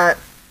know that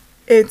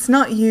it's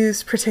not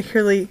used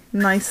particularly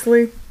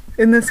nicely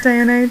in this day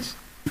and age.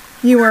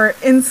 You are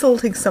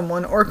insulting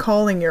someone or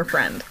calling your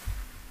friend.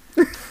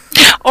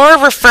 Or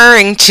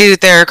referring to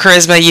their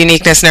charisma,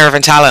 uniqueness, nerve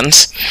and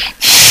talent.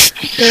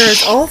 There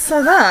is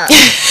also that.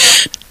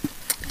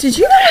 Did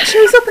you know it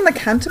shows up in the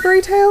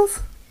Canterbury Tales?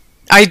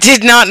 I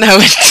did not know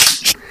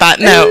it. A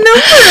number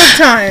of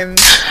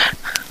times.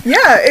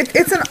 Yeah,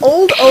 it's an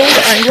old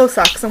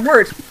Anglo-Saxon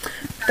word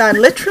that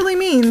literally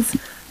means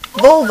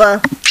vulva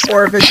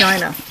or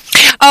vagina.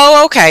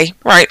 Oh, okay.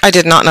 Right. I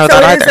did not know So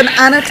that it is either. an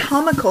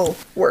anatomical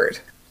word.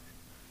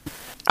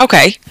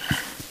 Okay.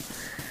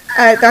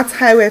 That's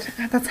how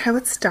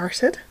it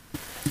started.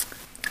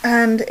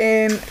 And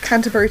in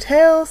Canterbury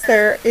Tales,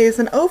 there is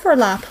an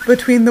overlap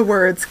between the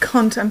words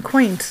cunt and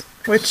quaint,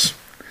 which,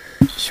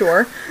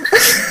 sure.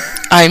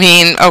 I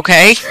mean,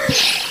 okay.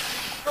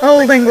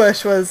 Old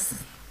English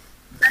was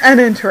an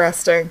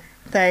interesting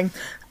thing.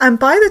 And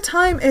by the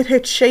time it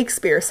hit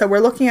Shakespeare, so we're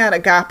looking at a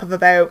gap of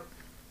about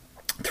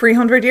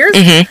 300 years,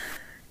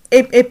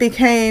 it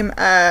became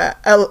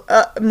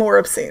more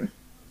obscene.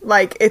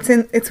 Like,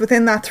 it's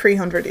within that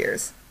 300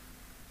 years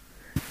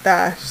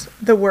that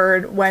the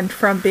word went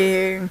from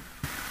being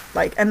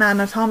like an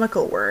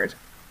anatomical word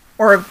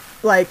or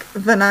like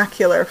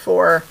vernacular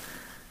for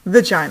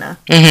vagina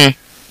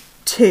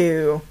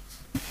to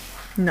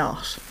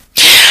not.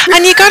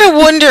 And you gotta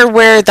wonder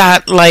where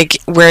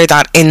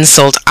that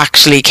insult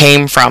actually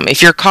came from.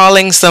 If you're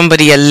calling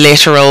somebody a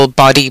literal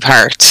body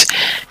part,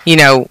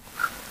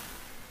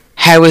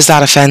 how is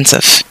that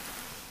offensive?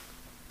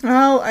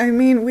 Well, I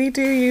mean, we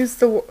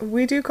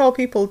do call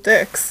people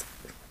dicks.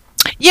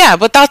 Yeah,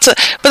 but that's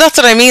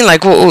what I mean.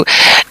 Like,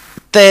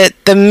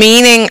 the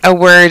meaning a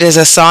word is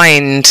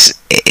assigned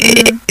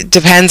it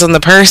depends on the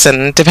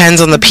person,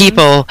 depends on the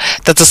people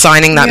that's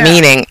assigning that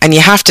meaning, and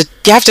you have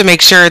to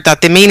make sure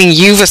that the meaning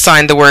you've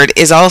assigned the word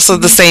is also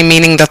the same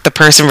meaning that the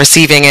person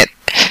receiving it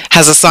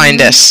has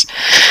assigned it.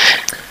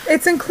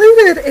 It's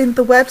included in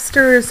the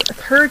Webster's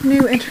Third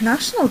New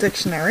International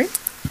Dictionary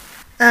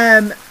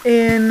in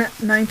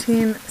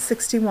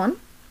 1961.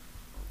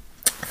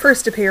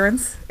 First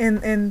appearance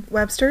in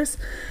Webster's,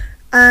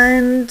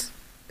 and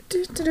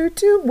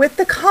with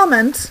the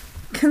comment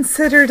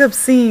considered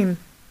obscene,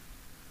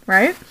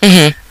 right?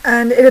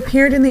 And it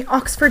appeared in the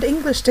Oxford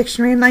English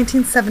Dictionary in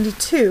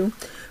 1972,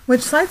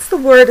 which cites the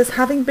word as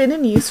having been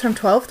in use from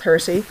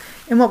 1230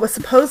 in what was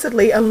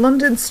supposedly a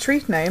London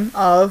street name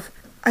of,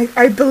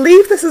 I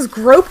believe this is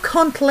Grope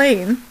Cunt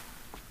Lane.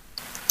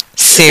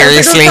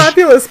 Seriously? Sounds like a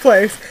fabulous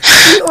place.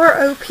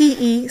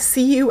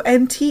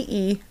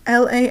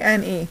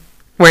 GROPECUNTELANE.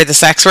 Where the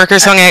sex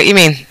workers hung out, you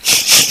mean?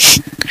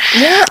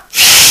 Yeah.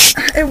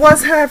 It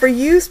was, however,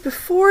 used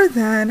before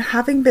then,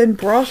 having been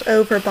brought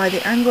over by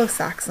the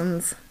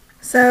Anglo-Saxons.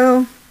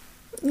 So,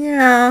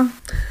 yeah.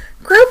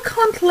 Grope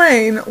Cunt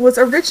Lane was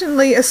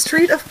originally a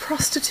street of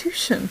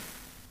prostitution.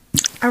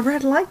 A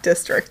red light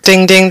district.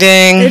 Ding, ding,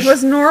 ding. It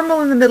was normal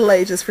in the Middle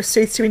Ages for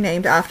streets to be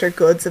named after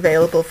goods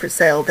available for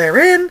sale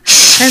therein,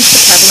 hence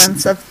the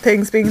prevalence of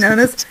things being known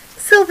as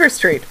Silver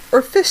Street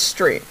or Fish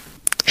Street.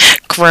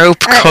 Grope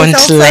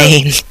Cunt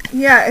Lane.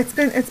 Yeah, it's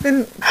been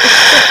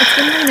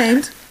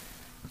renamed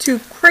to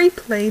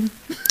Crepe Lane.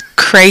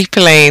 Crepe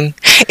Lane.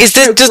 Is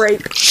this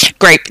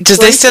grape? Does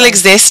this still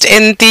exist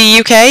in the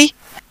UK?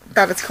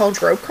 That it's called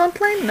Grope Cunt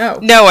Lane? No.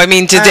 No, I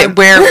mean,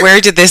 where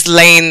did this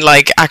lane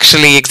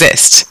actually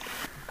exist?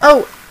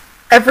 Oh,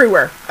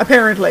 everywhere,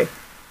 apparently.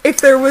 If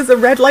there was a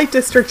red light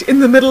district in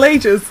the Middle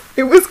Ages,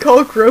 it was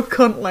called Grope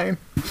Cunt Lane.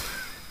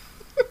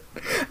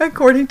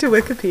 According to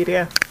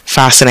Wikipedia.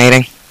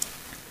 Fascinating.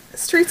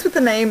 Streets with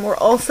the name were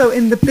also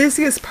in the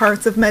busiest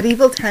parts of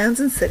medieval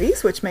towns and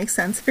cities, which makes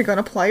sense if you're going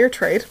to ply your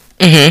trade.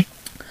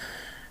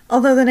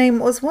 Although the name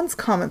was once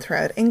common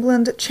throughout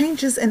England,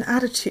 changes in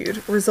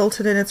attitude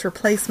resulted in its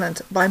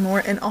replacement by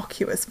more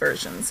innocuous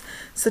versions,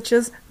 such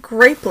as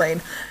Grape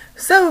Lane.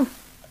 So,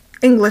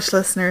 English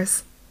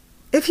listeners,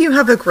 if you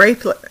have a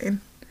grape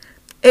lane,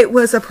 it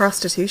was a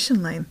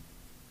prostitution lane.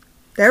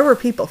 There were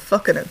people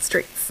fucking in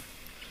streets.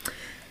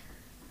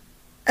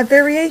 A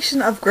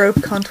variation of Grope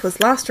Cunt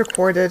was last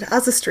recorded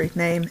as a street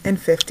name in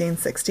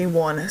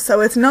 1561,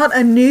 so it's not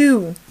a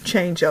new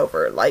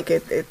changeover, like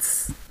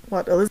it's,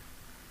 what,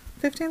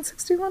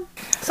 1561?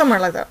 Somewhere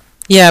like that.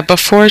 Yeah,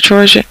 before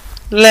Georgia.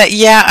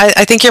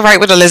 I think you're right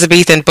with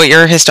Elizabethan, but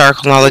your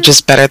historical knowledge is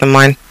better than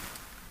mine.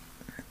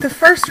 The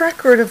first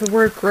record of the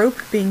word grope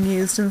being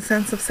used in the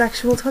sense of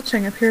sexual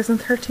touching appears in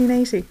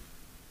 1380.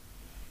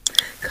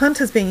 Cunt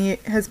has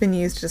been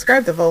used to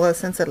describe the vulva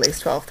since at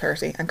least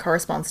 1230 and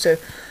corresponds to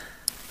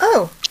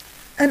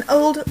an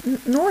Old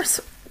Norse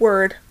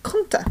word,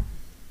 kunta,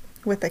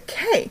 with a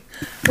K,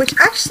 which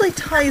actually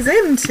ties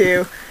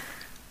into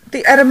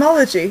the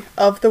etymology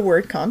of the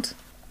word cunt,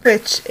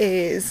 which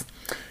is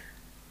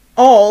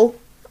all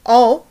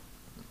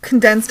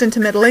condensed into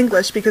Middle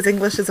English because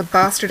English is a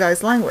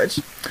bastardized language.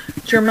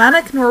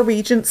 Germanic,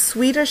 Norwegian,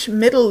 Swedish,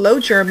 Middle Low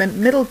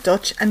German, Middle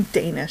Dutch, and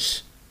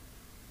Danish.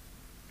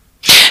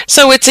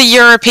 So it's a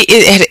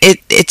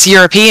it's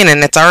European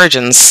in its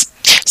origins.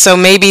 So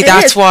maybe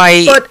that's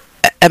why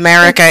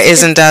America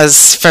isn't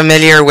as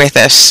familiar with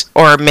it,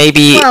 or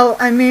maybe... Well,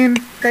 I mean,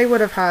 they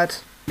would have had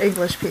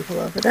English people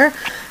over there.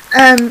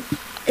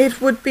 It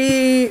would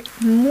be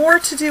more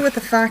to do with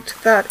the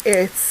fact that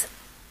it's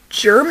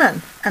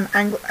German and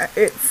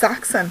it's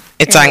Saxon.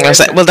 It's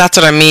Anglo-Saxon. Well, that's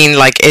what I mean.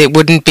 Like, it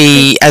wouldn't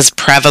be as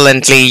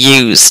prevalently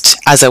used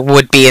as it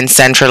would be in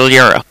Central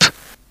Europe.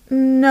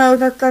 No,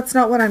 that's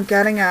not what I'm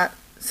getting at.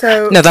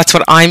 So no, that's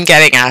what I'm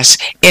getting at.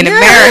 In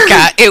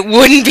America, it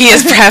wouldn't be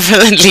as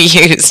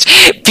prevalently used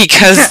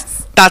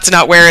because that's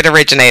not where it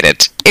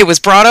originated. It was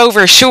brought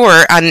over,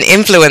 sure, and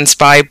influenced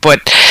by,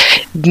 but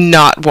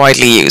not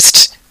widely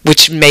used,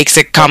 which makes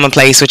it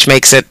commonplace, which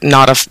makes it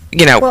not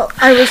Well,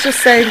 I was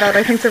just saying that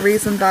I think the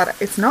reason that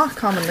it's not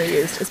commonly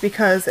used is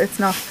because it's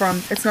not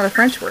a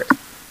French word.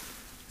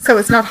 So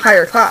it's not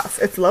higher class,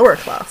 it's lower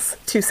class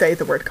to say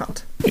the word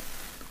cunt.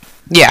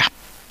 Yeah.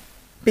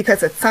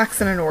 Because it's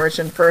Saxon in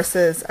origin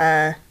versus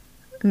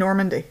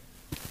Normandy.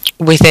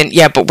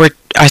 But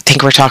I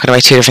think we're talking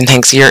about two different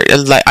things.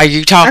 Are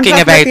you talking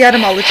about the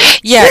etymology?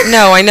 Yeah,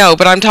 no, I know,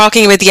 but I'm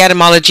talking about the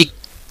etymology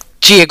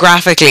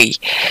geographically.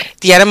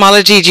 The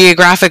etymology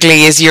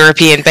geographically is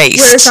European based.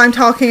 Whereas I'm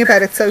talking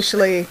about it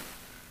socially.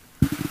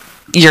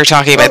 You're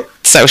talking about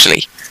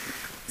socially.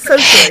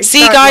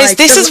 See, guys,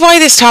 this is why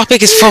this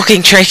topic is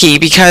fucking tricky,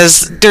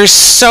 because there's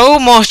so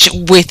much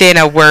within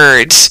a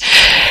word.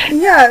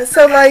 Yeah,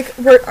 so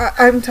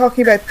I'm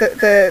talking about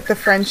the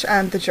French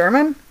and the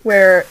German,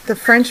 where the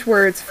French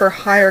words for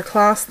higher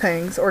class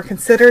things, or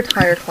considered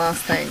higher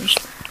class things,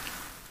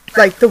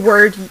 like the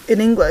word in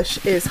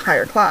English is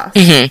higher class.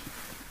 Mm-hmm.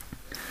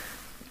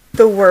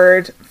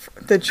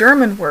 The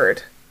German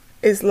word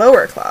is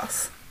lower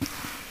class.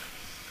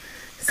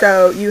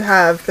 So you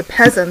have the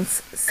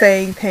peasants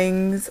saying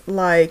things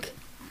like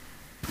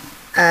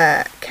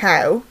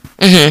cow,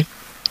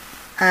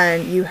 mm-hmm.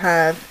 and you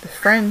have the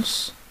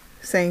French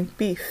saying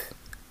beef,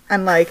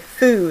 and like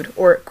food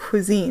or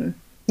cuisine.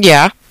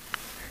 Yeah.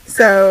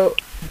 So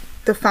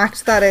the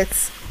fact that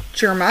it's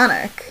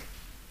Germanic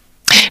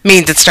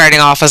means it's starting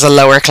off as a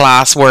lower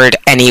class word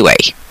anyway.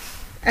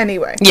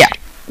 Yeah.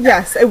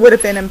 Yes, it would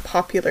have been in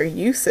popular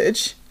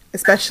usage,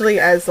 especially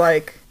as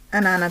like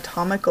an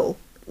anatomical,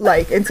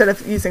 like instead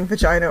of using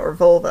vagina or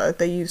vulva,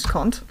 they used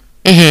cunt.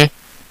 Mm-hmm.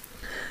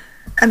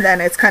 And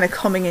then it's kind of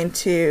coming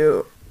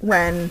into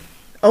when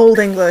Old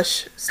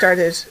English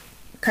started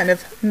kind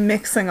of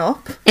mixing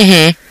up.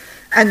 Mm-hmm.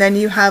 And then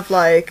you have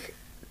like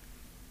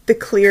the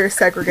clear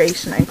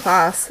segregation in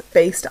class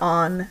based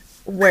on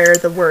where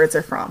the words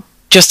are from.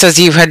 Just as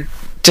you had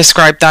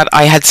described that,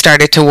 I had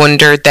started to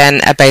wonder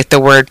then about the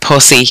word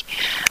pussy,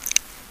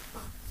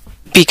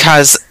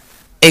 because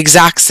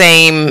exact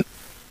same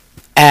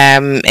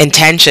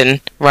intention,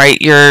 right?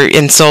 You're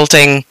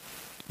insulting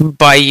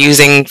by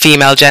using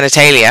female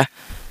genitalia.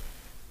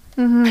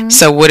 Mm-hmm.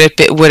 So would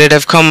it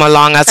have come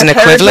along as an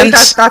equivalent?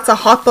 That's a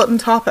hot button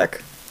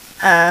topic,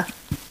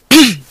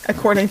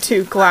 according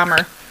to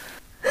Glamour.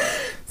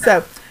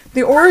 So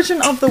the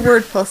origin of the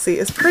word pussy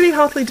is pretty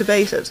hotly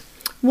debated.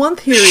 One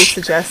theory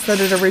suggests that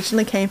it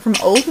originally came from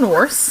Old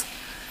Norse,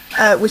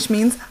 which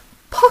means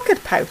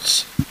pocket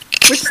pouch,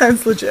 which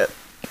sounds legit.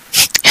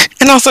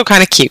 And also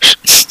kind of cute.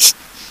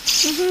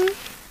 Mm-hmm.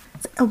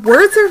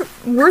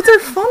 Words are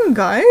fun,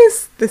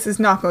 guys. This is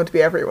not going to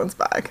be everyone's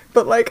bag,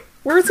 but like,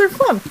 words are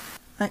fun.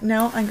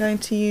 Now I'm going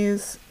to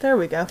use, there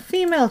we go,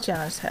 female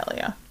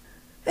genitalia.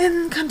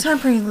 In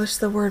contemporary English,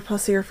 the word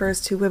pussy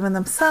refers to women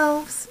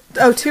themselves.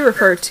 To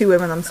refer to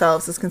women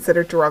themselves is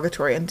considered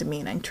derogatory and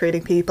demeaning,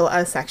 treating people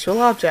as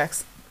sexual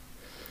objects.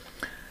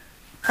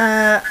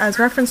 As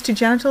reference to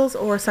genitals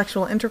or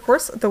sexual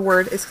intercourse, the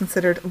word is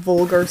considered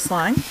vulgar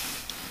slang.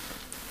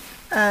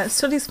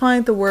 Studies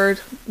find the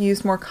word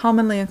used more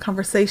commonly in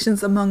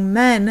conversations among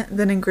men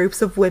than in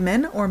groups of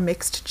women or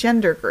mixed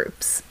gender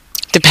groups.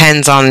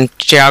 Depends on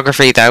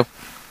geography, though.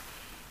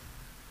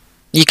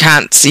 You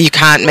can't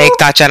make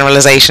that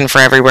generalization for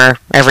everywhere,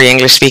 every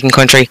English-speaking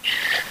country.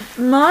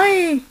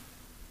 No.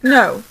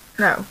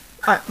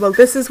 Well,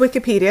 this is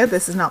Wikipedia.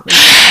 This is not me.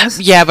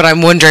 Yeah, but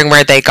I'm wondering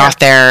where they got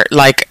their,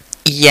 like,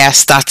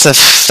 yes, that's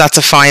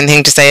a fine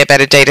thing to say about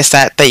a data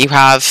set that you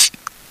have.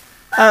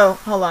 Oh,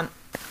 hold on.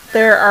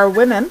 There are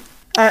women.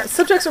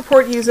 Subjects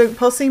report using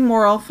pussy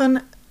more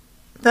often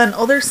than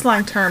other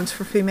slang terms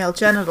for female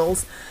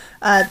genitals.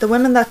 The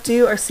women that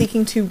do are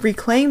seeking to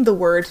reclaim the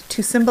word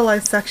to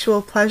symbolize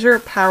sexual pleasure,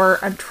 power,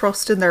 and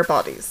trust in their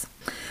bodies.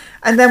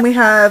 And then we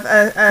have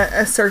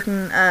a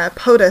certain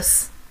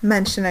POTUS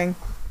mentioning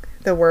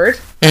the word.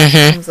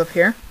 Mm-hmm. Comes up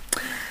here.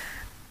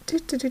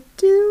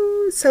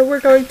 So we're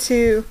going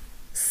to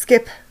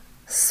skip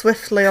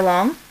swiftly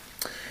along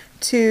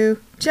to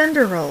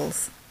gender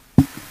roles,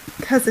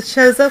 because it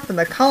shows up in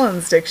the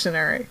Collins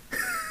Dictionary.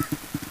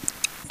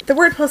 The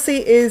word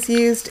pussy is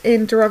used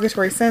in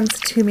derogatory sense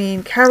to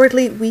mean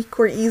cowardly, weak,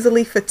 or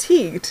easily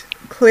fatigued.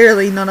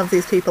 Clearly, none of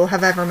these people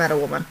have ever met a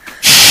woman.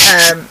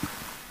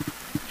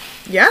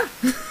 Yeah.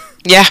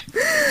 Yeah.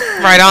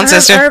 Right on,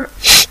 sister.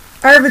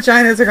 Our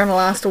vaginas are going to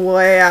last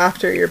way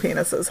after your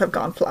penises have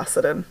gone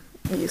flaccid and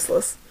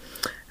useless.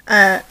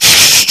 The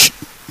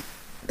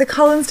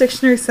Collins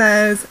Dictionary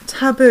says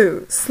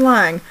taboo,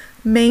 slang,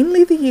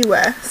 mainly the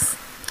US,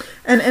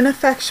 an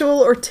ineffectual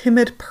or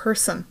timid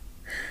person.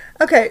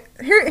 Okay,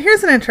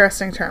 here's an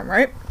interesting term,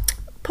 right?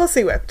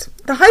 Pussy whipped.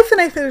 The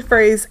hyphenated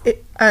phrase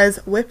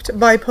as whipped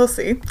by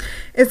pussy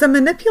is a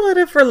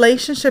manipulative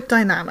relationship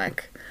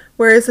dynamic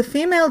whereas a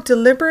female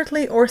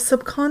deliberately or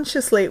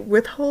subconsciously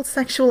withholds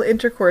sexual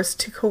intercourse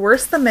to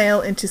coerce the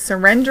male into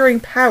surrendering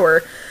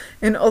power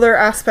in other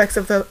aspects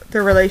of the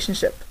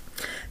relationship.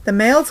 The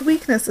male's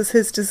weakness is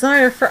his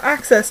desire for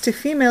access to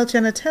female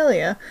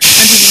genitalia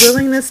and his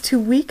willingness to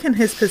weaken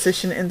his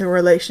position in the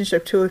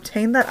relationship to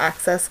obtain that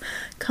access,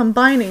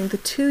 combining the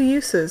two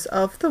uses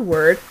of the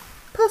word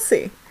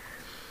pussy.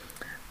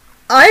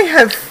 I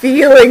have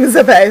feelings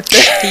about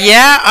this.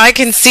 Yeah, I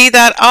can see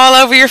that all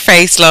over your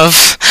face, love.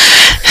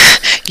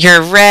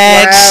 Your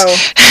red,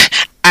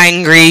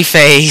 angry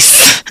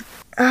face.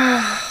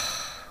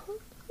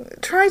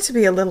 Try to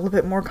be a little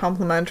bit more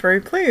complimentary,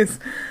 please.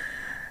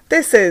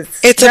 This is...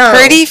 It's a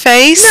pretty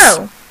face?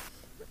 No.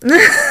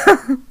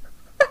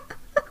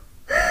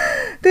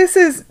 This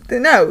is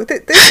something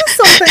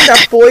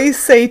that boys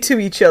say to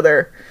each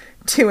other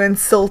to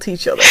insult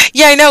each other.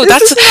 Yeah, I know.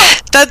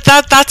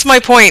 That's my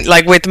point,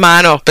 like with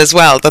man up as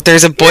well, that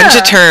there's a bunch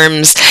of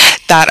terms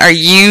that are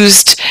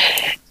used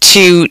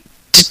to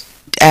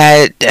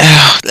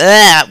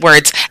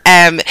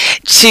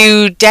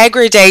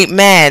degrade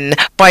men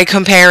by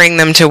comparing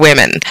them to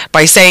women,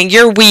 by saying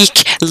you're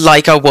weak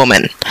like a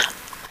woman.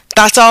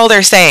 That's all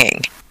they're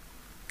saying.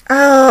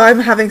 Oh, I'm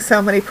having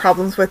so many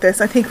problems with this.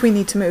 I think we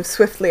need to move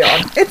swiftly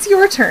on. It's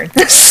your turn.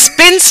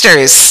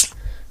 Spinsters.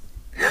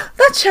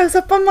 That shows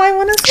up on my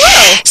one as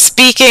well.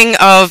 Speaking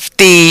of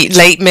the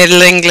late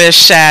Middle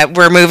English,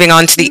 we're moving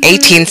on to the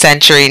 18th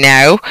century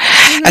now.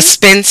 A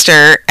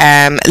spinster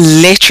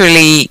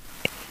literally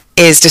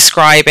is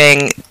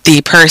describing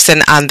the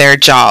person and their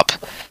job.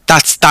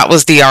 That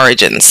was the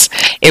origins.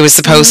 It was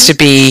supposed to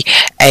be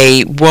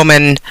a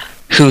woman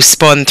who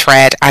spun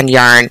thread and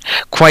yarn,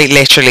 quite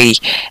literally,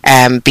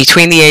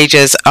 between the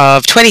ages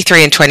of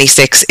 23 and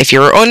 26. If you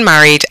were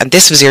unmarried and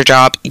this was your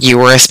job, you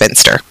were a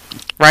spinster,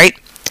 right?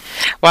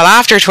 Well,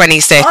 after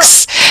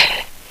 26,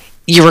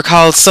 you were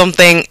called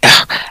something,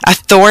 a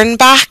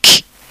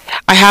thornback.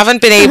 I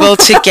haven't been able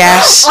to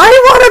get... I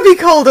want to be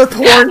called a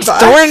thornback.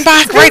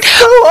 Thornback, right? That's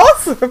so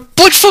awesome.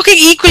 But fucking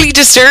equally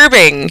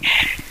disturbing.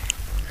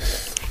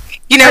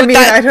 You know, I mean,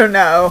 I don't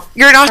know.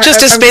 You're not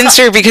just a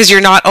spinster because you're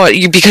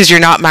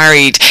not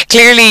married.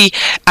 Clearly,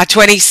 at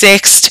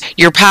 26,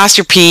 you're past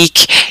your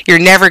peak. You're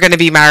never going to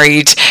be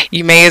married.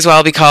 You may as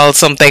well be called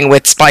something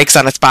with spikes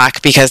on its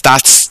back because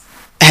that's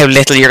how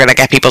little you're going to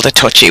get people to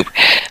touch you.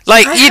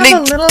 Like, I have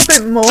a little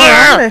bit more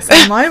on this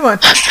on my one.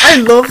 I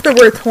love the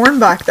word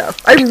thornback, though.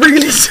 I really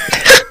do.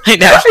 I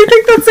know. I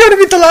think that's going to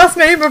be the last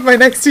name of my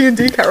next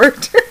D&D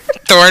character.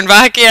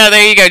 Thornback? Yeah,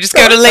 there you go. Just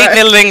go to late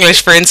Middle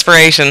English for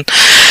inspiration.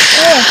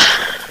 Yeah.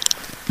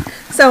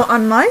 So,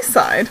 on my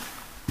side,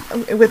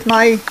 with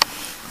my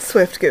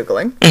swift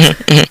Googling,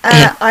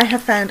 I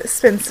have found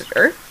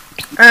spinster.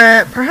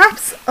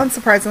 Perhaps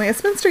unsurprisingly, a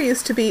spinster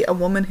used to be a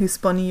woman who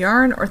spun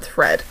yarn or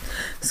thread.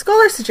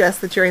 Scholars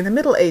suggest that during the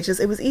Middle Ages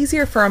it was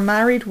easier for a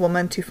married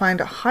woman to find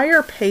a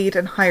higher paid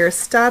and higher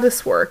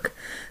status work,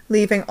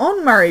 leaving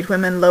unmarried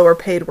women lower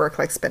paid work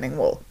like spinning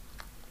wool.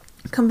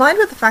 Combined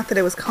with the fact that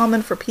it was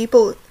common for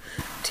people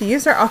to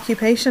use their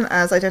occupation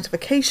as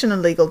identification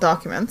in legal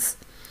documents,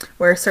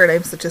 where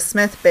surnames such as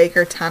Smith,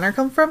 Baker, Tanner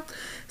come from,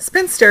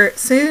 spinster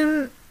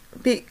soon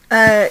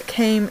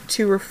came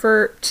to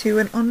refer to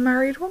an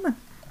unmarried woman.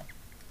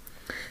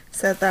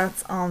 So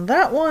that's on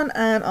that one,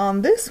 and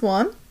on this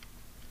one,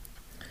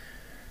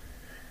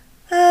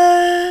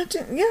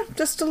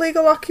 just a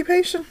legal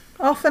occupation,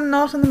 often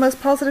not in the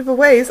most positive of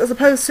ways, as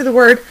opposed to the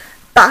word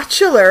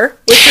bachelor,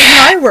 which is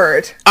my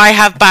word. I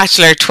have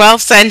bachelor,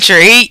 12th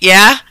century,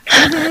 yeah.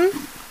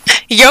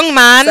 Young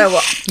man,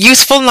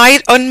 useful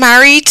knight,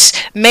 unmarried,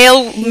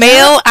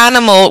 male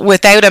animal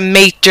without a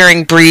mate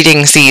during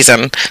breeding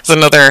season. It's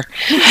another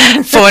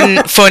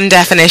fun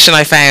definition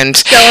I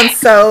found. Going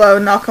solo,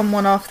 knocking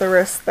one off the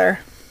wrist there.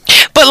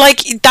 But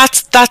like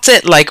that's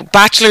it. Like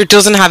bachelor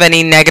doesn't have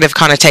any negative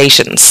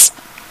connotations.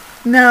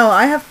 No,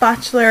 I have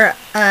bachelor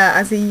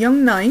as a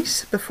young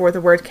knight before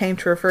the word came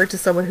to refer to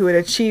someone who had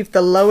achieved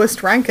the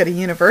lowest rank at a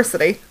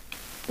university.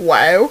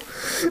 Wow.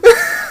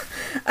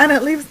 And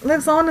it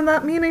lives on in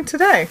that meaning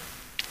today.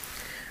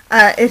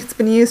 It's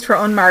been used for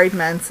unmarried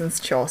men since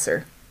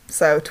Chaucer,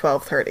 so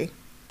 1230.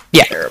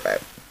 Yeah.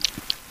 Thereabout.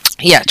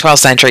 Yeah, 12th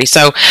century.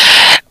 So,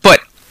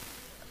 but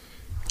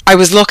I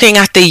was looking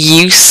at the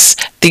use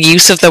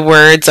of the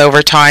words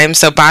over time.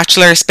 So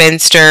bachelor,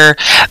 spinster,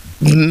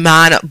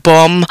 man,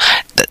 bum.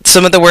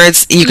 Some of the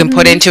words you can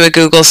put into a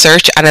Google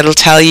search and it'll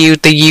tell you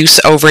the use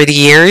over the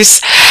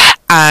years.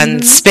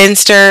 And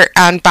spinster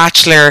and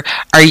bachelor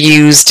are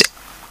used,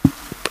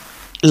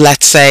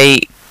 let's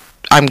say,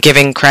 I'm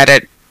giving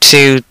credit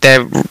to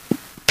the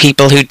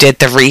people who did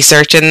the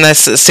research in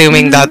this,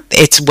 assuming that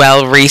it's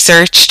well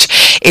researched.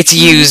 It's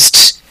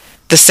used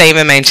the same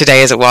amount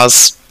today as it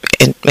was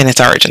in its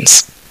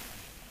origins.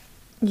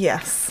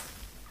 Yes.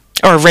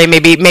 Or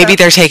maybe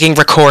they're taking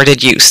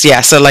recorded use.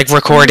 Yeah, so like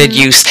recorded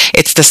use,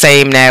 it's the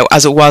same now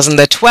as it was in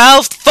the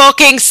 12th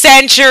fucking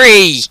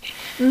century.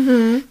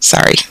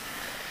 Sorry.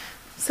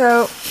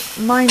 So,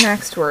 my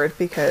next word,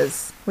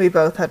 because we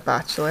both had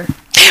bachelor.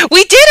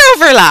 We did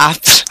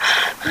overlap.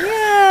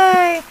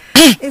 Yay!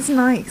 Is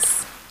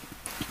nice.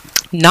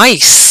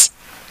 Nice.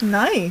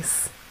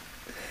 Nice.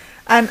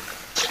 And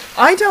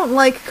I don't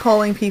like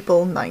calling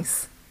people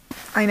nice.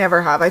 I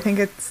never have. I think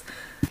it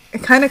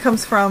kind of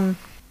comes from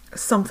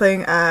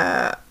something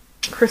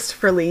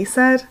Christopher Lee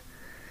said,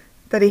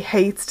 that he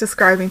hates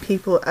describing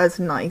people as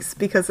nice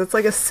because it's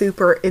like a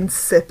super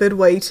insipid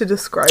way to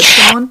describe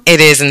someone.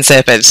 It is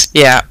insipid,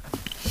 yeah.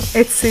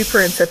 It's super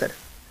insipid.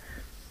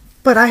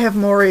 But I have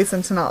more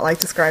reason to not like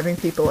describing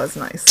people as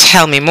nice.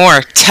 Tell me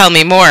more. Tell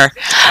me more.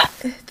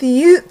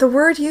 The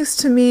word used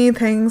to mean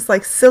things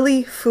like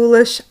silly,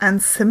 foolish,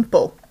 and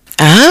simple.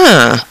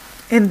 Ah.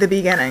 In the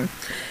beginning.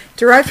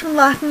 Derived from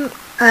Latin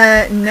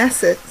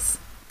nescitus.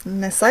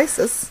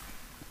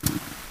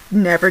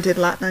 Never did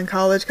Latin in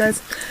college,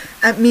 guys.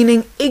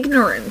 Meaning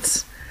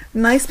ignorant.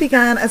 Nice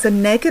began as a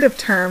negative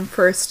term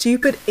for a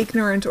stupid,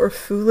 ignorant, or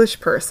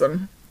foolish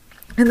person.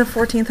 In the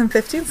 14th and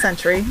 15th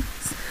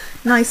centuries,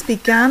 nice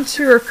began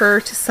to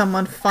refer to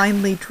someone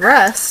finely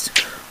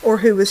dressed or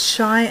who was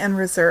shy and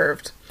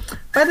reserved.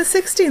 By the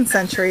 16th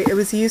century, it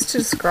was used to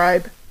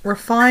describe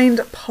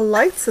refined,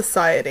 polite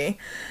society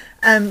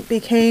and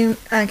came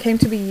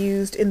to be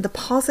used in the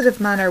positive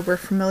manner we're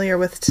familiar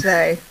with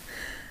today.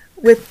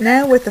 With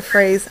the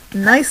phrase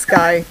nice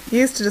guy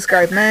used to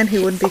describe men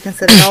who wouldn't be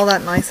considered all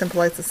that nice in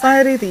polite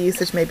society, the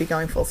usage may be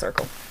going full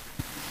circle.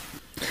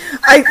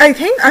 I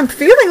think I'm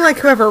feeling like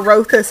whoever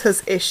wrote this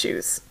has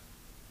issues.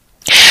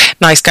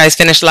 Nice guys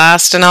finish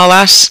last and all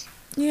that.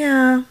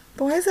 Yeah,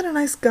 but why is it a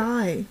nice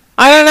guy?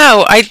 I don't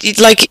know. I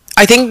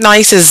think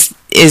nice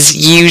is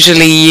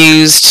usually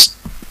used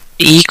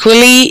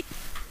equally.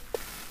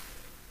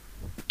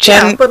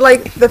 Yeah, but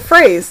like the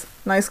phrase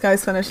nice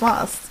guys finish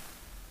last.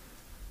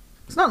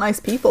 It's not nice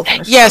people finish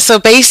last. Yeah, so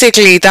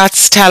basically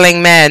that's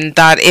telling men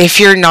that if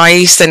you're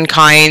nice and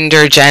kind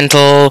or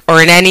gentle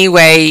or in any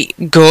way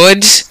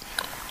good,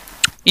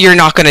 you're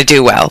not going to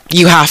do well.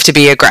 You have to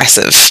be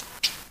aggressive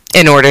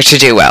in order to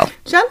do well.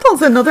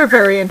 Gentle's another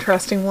very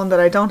interesting one that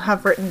I don't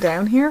have written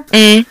down here.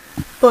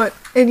 But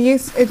it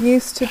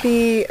used to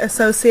be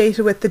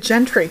associated with the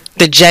gentry.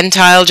 The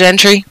Gentile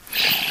gentry?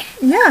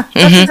 Yeah,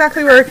 that's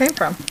exactly where it came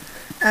from.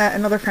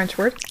 Another French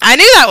word. I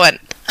knew that one.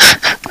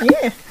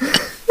 Yeah.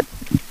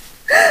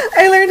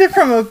 I learned it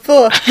from a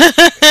book.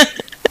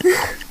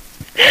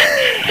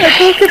 A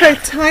book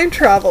about time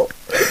travel.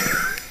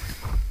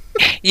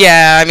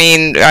 Yeah, I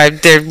mean,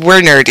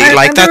 we're nerdy. And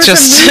that's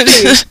just... a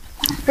movie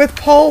with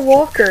Paul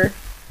Walker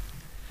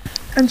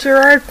and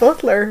Gerard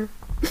Butler.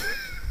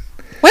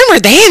 When were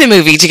they in a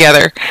movie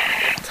together?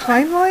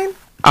 Timeline?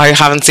 I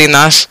haven't seen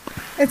that.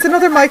 It's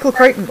another Michael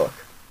Crichton book.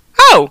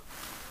 Oh,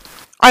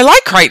 I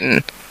like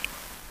Crichton.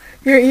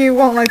 You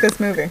won't like this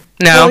movie.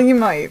 No. Well, you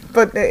might,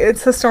 but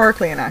it's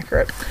historically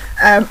inaccurate.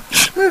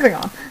 Moving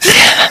on.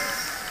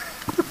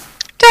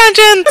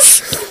 Tangents!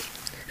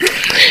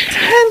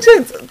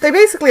 Tangents! They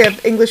basically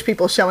have English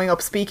people showing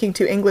up speaking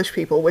to English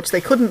people, which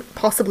they couldn't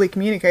possibly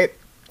communicate.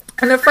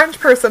 And a French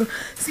person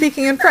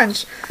speaking in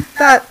French.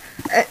 That...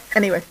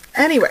 Anyway.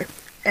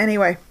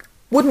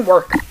 Wouldn't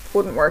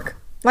work.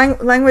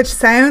 Language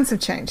sounds have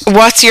changed.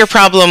 What's your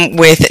problem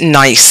with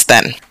nice,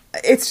 then?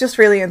 It's just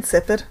really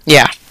insipid.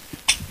 Yeah.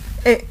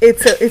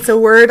 It's a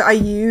word I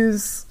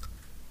use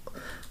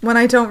when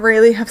I don't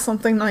really have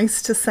something nice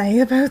to say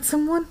about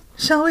someone,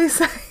 shall we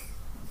say.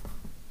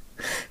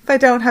 If I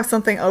don't have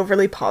something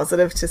overly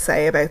positive to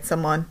say about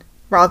someone,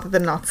 rather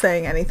than not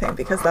saying anything,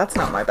 because that's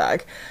not my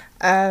bag,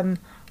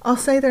 I'll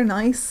say they're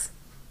nice.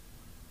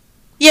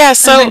 Yeah,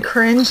 so... And then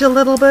cringe a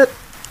little bit.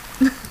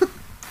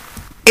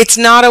 It's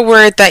not a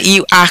word that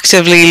you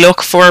actively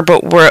look for,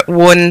 but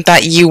one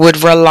that you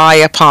would rely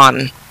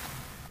upon.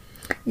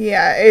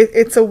 Yeah,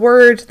 it's a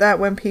word that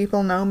when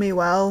people know me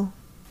well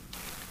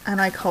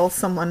and I call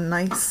someone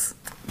nice,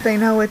 they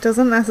know it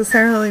doesn't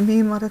necessarily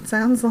mean what it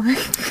sounds like.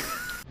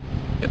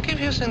 You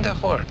keep using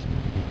that word.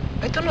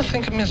 I don't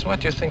think it means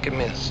what you think it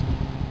means.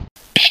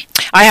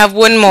 I have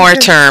one more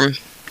term.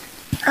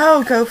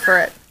 Oh, go for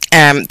it.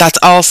 That's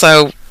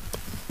also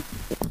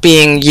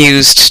being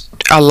used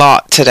a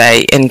lot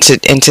today in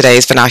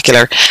today's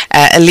vernacular.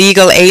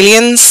 Illegal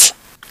aliens.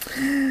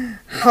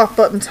 Hot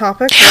button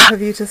topic. What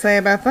have you to say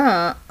about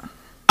that?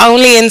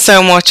 Only in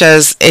so much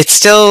as it's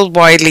still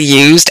widely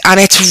used, and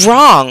it's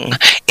wrong.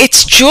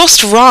 It's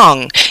just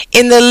wrong.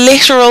 In the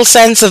literal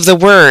sense of the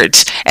word,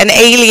 an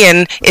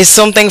alien is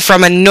something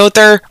from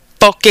another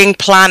fucking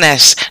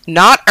planet,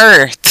 not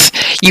Earth.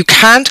 You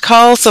can't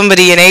call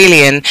somebody an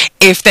alien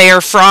if they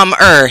are from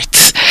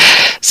Earth.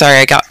 Sorry,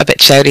 I got a bit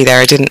shouty there.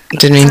 I didn't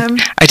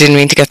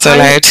mean to get so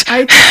loud.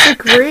 I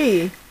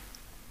disagree.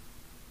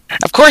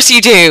 Of course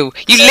you do.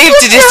 You live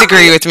to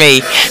disagree with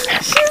me.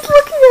 She's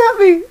looking at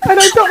me, and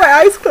I've got my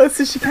eyes closed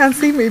so she can't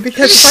see me,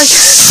 because if I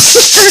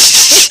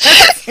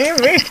can't see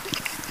me.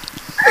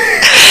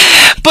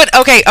 But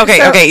okay.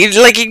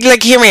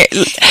 Like, hear me.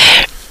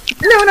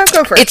 No,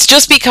 go for it. It's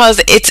just because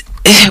it's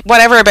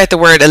whatever about the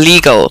word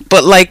illegal,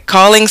 but like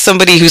calling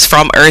somebody who's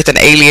from Earth an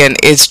alien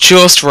is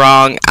just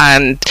wrong,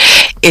 and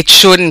it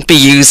shouldn't be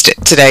used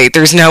today.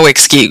 There's no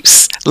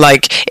excuse.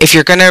 Like, if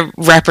you're going to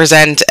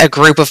represent a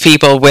group of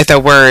people with a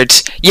word,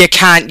 you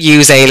can't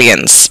use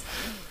aliens.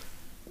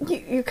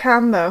 You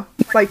can, though.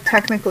 Like,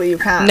 technically you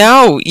can.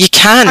 No, you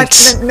can't.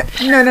 No.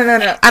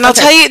 And I'll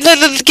tell you, let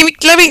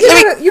me...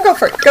 You go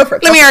for it.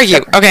 Let me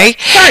argue, okay?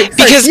 Sorry,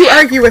 because you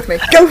argue with me.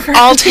 Go for it.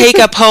 I'll take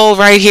a poll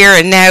right here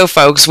and now,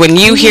 folks. When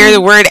you hear the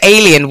word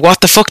alien,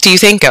 what the fuck do you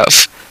think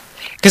of?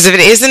 Because if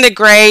it isn't a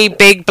grey,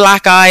 big,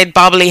 black-eyed,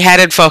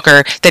 bobbly-headed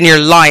fucker, then you're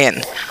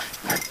lying.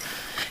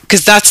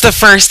 Because that's the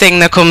first thing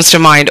that comes to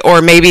mind.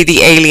 Or maybe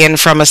the alien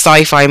from a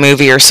sci-fi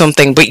movie or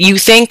something. But you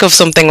think of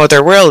something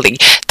otherworldly.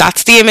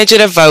 That's the image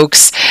it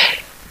evokes.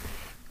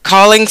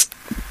 Calling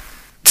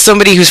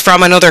somebody who's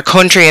from another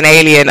country an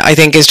alien, I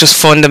think, is just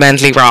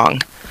fundamentally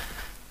wrong.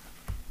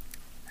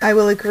 I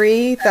will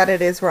agree that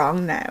it is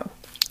wrong now.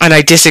 And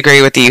I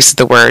disagree with the use of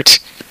the word.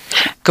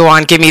 Go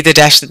on, give me the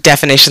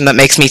definition that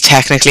makes me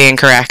technically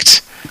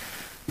incorrect.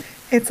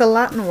 It's a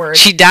Latin word.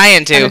 She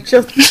dying to.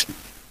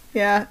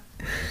 Yeah.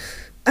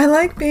 I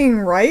like being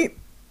right.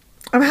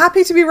 I'm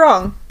happy to be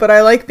wrong, but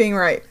I like being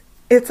right.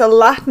 It's a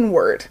Latin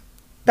word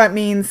that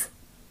means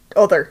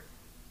other.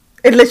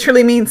 It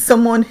literally means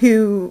someone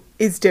who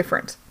is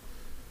different.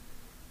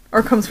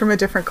 Or comes from a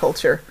different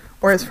culture.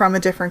 Or is from a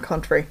different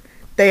country.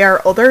 They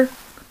are other.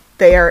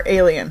 They are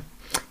alien.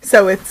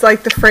 So it's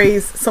like the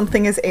phrase,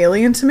 something is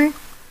alien to me.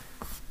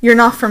 You're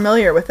not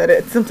familiar with it.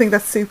 It's something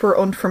that's super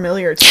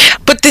unfamiliar to you.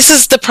 But this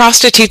is the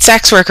prostitute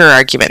sex worker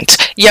argument.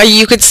 Yeah,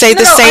 you could say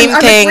the same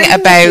thing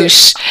about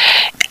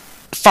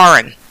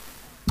foreign.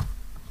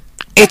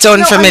 It's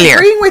unfamiliar. I'm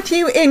agreeing with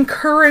you in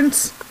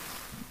current,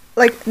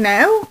 like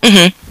now.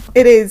 Mm-hmm.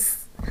 It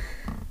is,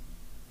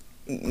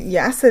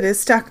 yes, it is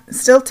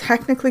still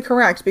technically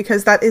correct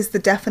because that is the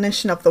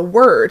definition of the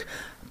word.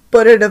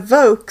 But it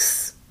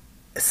evokes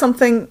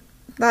something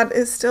that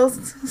is still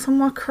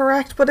somewhat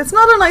correct, but it's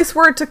not a nice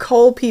word to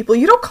call people.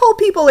 You don't call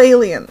people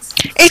aliens.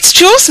 It's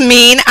just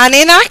mean and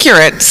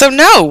inaccurate. So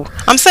no.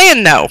 I'm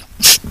saying no.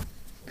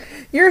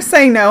 You're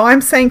saying no. I'm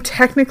saying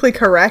technically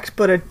correct,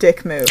 but a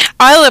dick move.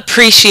 I'll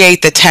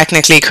appreciate the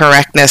technically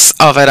correctness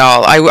of it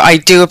all. I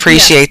do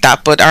appreciate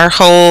that, but our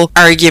whole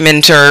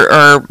argument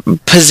or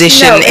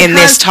position in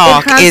this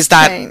talk is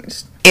that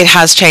it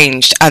has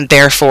changed, and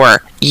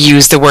therefore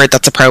use the word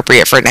that's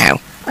appropriate for now.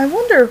 I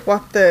wonder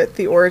what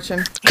the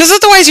origin... Because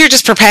otherwise you're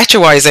just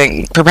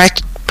perpetuating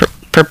like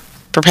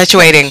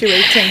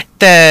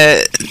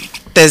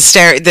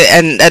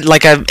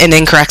an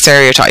incorrect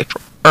stereotype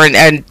or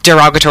a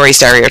derogatory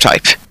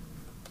stereotype.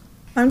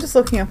 I'm just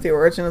looking up the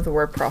origin of the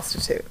word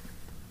prostitute.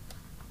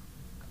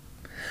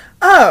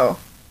 Oh,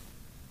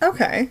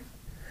 okay.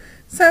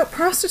 So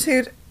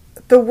prostitute,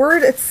 the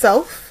word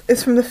itself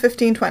is from the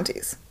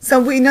 1520s. So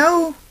we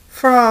know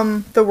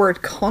from the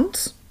word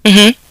cunt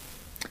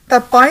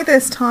that by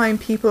this time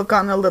people have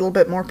gotten a little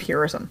bit more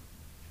Puritan.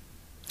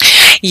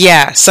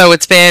 Yeah, so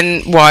it's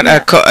been,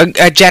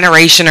 a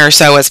generation or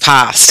so has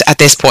passed at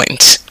this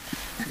point.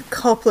 A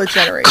couple of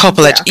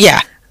generations.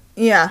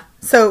 Yeah.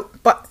 So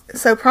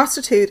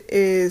prostitute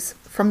is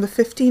from the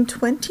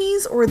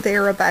 1520s or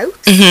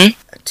thereabouts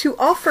to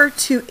offer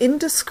to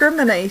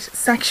indiscriminate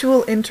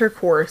sexual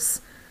intercourse,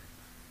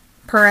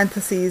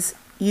 parentheses,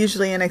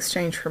 usually in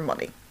exchange for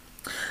money.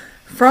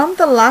 From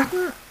the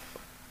Latin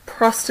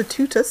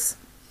prostitutus,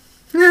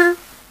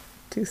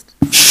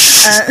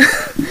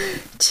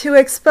 to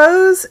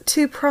expose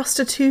to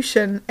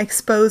prostitution,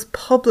 expose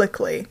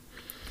publicly.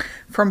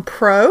 From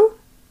pro,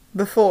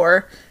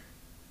 before,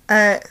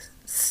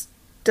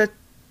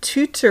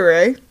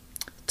 statutare,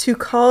 to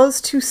cause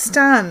to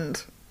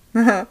stand,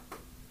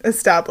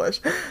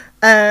 establish.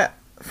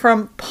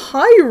 From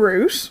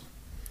pyrute,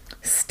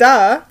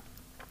 sta,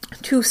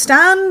 to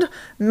stand,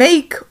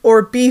 make,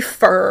 or be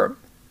firm.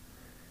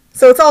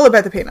 So it's all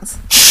about the penis.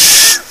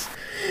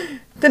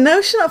 The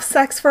notion of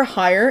sex for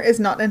hire is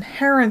not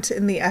inherent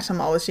in the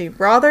etymology,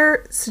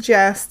 rather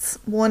suggests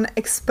one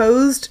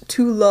exposed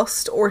to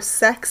lust or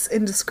sex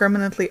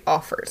indiscriminately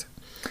offered.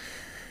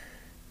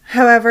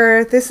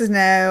 However, this is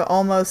now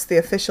almost the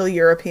official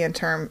European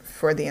term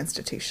for the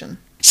institution.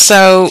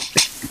 So,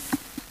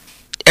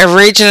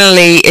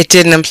 originally it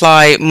didn't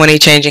imply money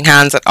changing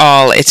hands at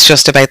all, it's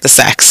just about the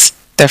sex.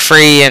 The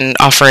free and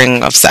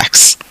offering of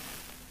sex.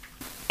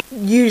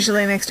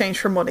 Usually in exchange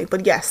for money,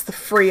 but yes, the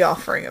free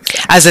offering of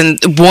sex. As in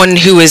one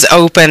who is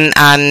open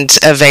and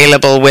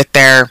available with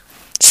their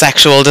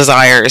sexual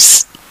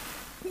desires.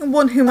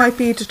 One who might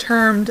be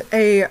termed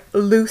a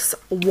loose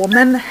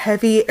woman,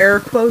 heavy air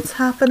quotes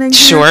happening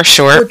here,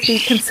 Sure. would be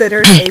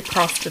considered a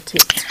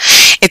prostitute.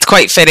 It's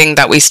quite fitting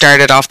that we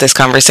started off this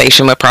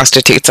conversation with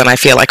prostitutes, and I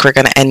feel like we're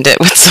going to end it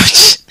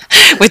with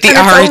with the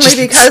origins.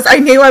 Only because I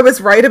knew I was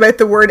right about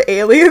the word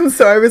alien,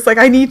 so I was like,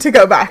 I need to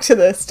go back to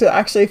this to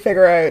actually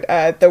figure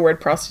out the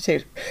word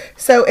prostitute.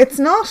 So it's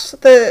not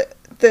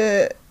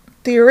the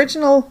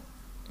original.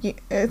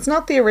 It's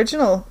not the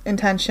original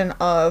intention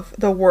of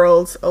the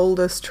world's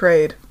oldest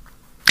trade.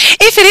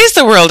 If it is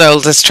the world's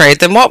oldest trade,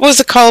 then what was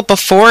it called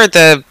before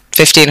the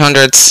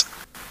 1500s?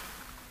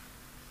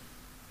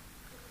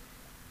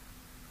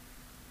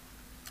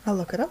 I'll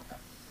look it up.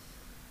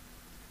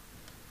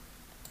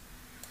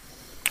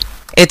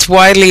 It's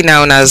widely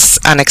known as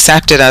and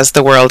accepted as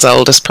the world's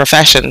oldest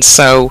profession.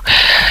 So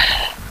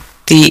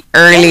the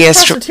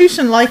earliest What was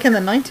prostitution like in the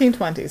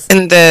 1920s?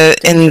 in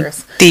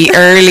the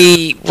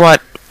early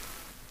what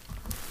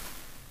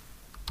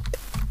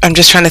I'm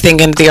just trying to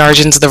think into the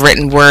origins of the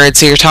written word.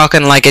 So you're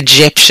talking like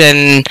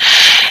Egyptian,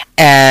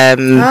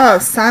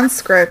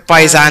 Sanskrit,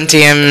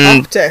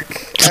 Byzantium,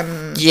 Coptic.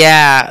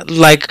 yeah.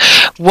 Like,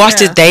 what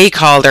did they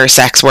call their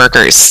sex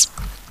workers?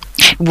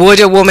 Would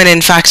a woman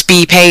in fact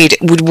be paid?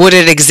 Would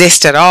it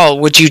exist at all?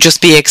 Would you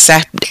just be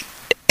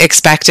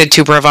expected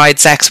to provide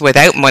sex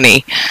without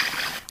money?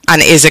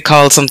 And is it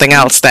called something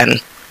else then?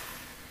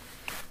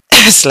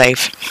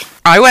 Slave.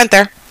 I went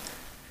there.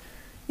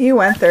 You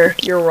went there.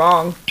 You're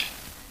wrong.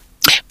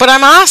 But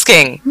I'm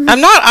asking.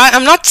 I'm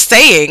not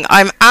saying.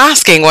 I'm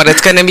asking what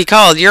it's going to be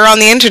called. You're on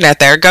the internet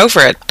there. Go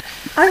for it.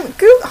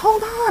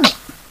 Hold on.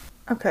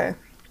 Okay.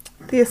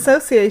 The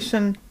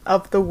Association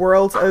of the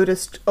World's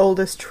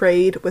Oldest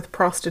Trade with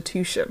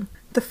Prostitution.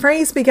 The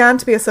phrase began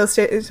to be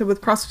associated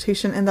with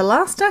prostitution in the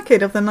last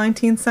decade of the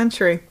 19th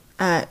century.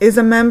 Is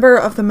a member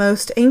of the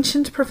most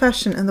ancient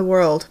profession in the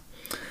world.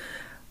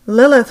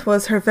 Lilith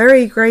was her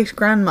very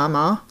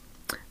great-grandmama,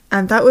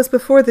 and that was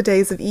before the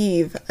days of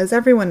Eve. As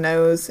everyone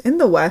knows, in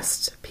the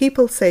West,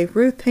 people say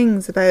rude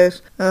things about,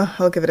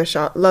 I'll give it a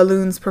shot,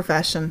 Laloon's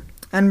profession,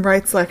 and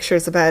writes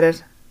lectures about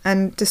it,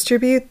 and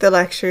distribute the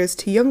lectures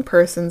to young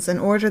persons in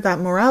order that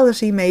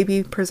morality may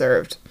be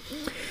preserved.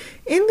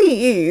 In the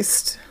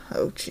East,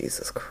 oh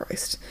Jesus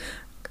Christ,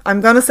 I'm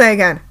going to say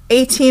again,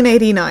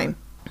 1889.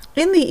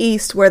 In the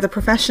East, where the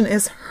profession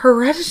is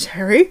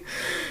hereditary,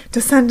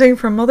 descending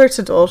from mother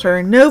to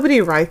daughter,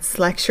 nobody writes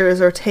lectures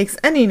or takes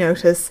any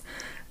notice,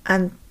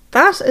 and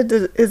that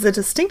is a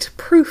distinct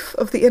proof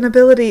of the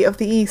inability of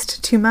the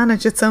East to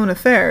manage its own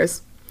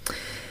affairs.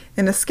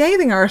 In a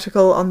scathing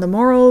article on the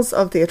morals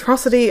of the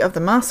atrocity of the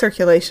mass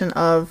circulation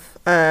of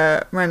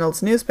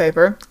Reynolds'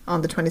 newspaper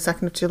on the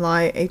 22nd of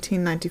July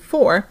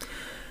 1894,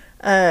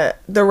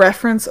 the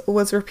reference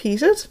was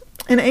repeated.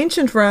 In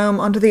ancient Rome,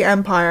 under the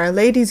Empire,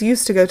 ladies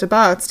used to go to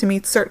baths to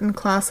meet certain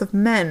class of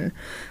men,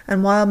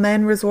 and while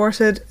men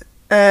resorted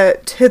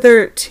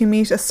thither to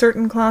meet a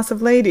certain class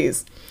of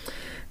ladies.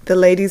 The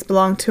ladies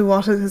belonged to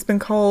what has been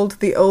called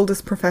the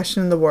oldest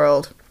profession in the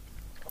world.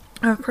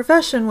 A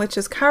profession which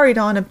is carried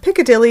on in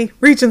Piccadilly,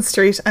 Regent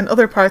Street and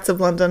other parts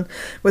of London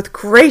with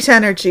great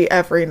energy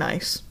every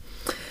night.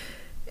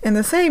 In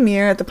the same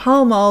year, the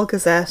Pall Mall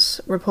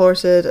Gazette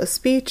reported a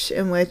speech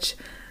in which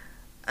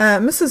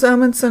Mrs.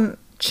 Omenson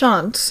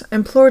Chant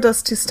implored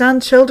us to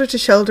stand shoulder to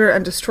shoulder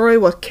and destroy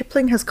what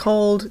Kipling has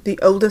called the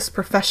oldest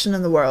profession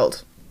in the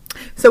world.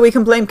 So we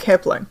can blame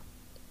Kipling.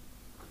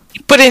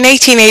 But in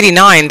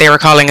 1889, they were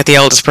calling it the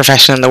oldest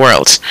profession in the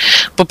world.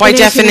 But by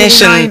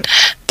definition,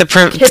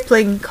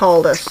 Kipling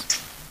called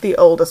it the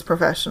oldest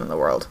profession in the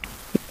world.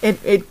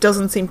 It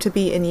doesn't seem to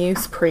be in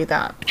use pre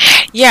that.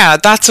 Yeah,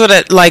 that's what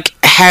it, like,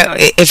 how,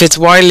 if it's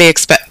widely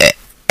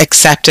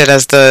accepted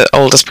as the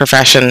oldest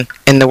profession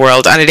in the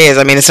world, and it is,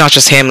 I mean, it's not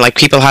just him, like,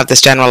 people have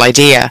this general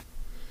idea,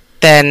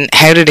 then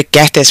how did it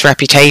get this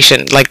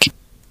reputation? Like,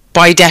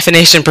 by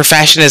definition,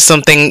 profession is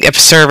something, a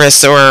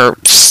service or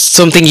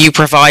something you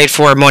provide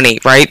for money,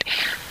 right?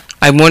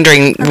 I'm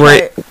wondering,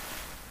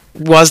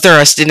 was there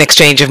an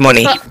exchange of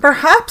money?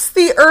 Perhaps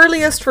the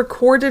earliest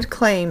recorded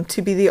claim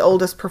to be the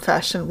oldest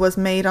profession was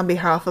made on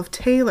behalf of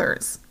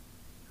tailors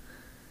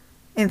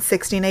in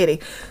 1680.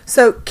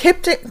 So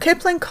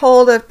Kipling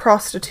called it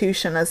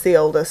prostitution as the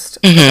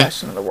oldest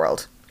profession in the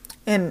world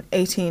in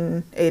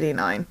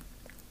 1889.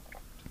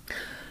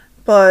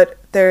 But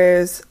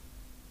there's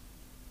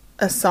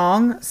a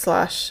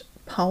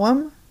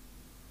song/poem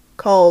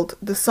called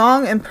The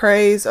Song in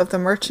Praise of the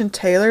Merchant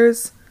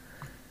Tailors,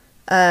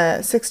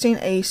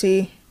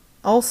 1680,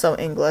 also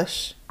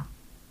English.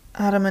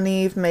 Adam and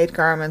Eve made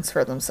garments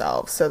for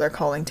themselves, so they're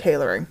calling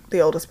tailoring the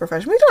oldest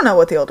profession. We don't know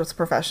what the oldest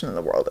profession in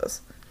the world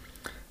is.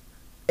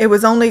 It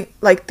was only,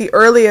 like, the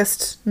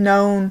earliest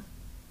known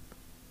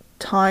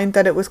time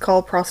that it was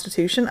called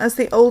prostitution as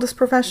the oldest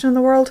profession in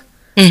the world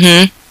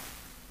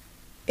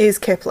is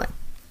Kipling.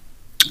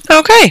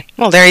 Okay,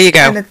 well, there you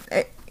go. And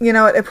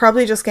it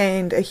probably just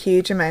gained a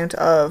huge amount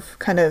of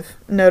kind of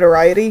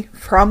notoriety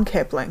from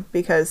Kipling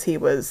because he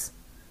was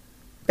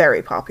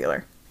very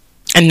popular.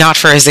 And not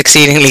for his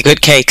exceedingly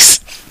good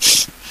cakes.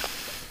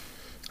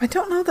 I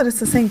don't know that it's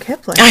the same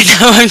Kipling. I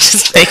know, I'm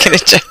just making a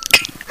joke.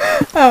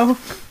 Oh.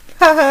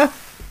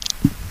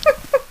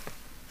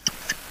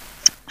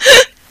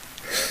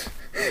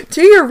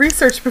 Do your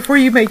research before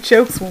you make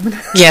jokes, woman.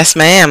 Yes,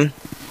 ma'am.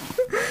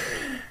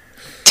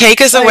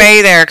 Take us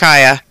away there,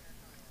 Kaya.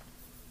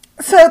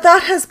 So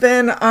that has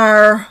been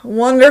our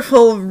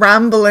wonderful,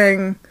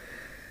 rambling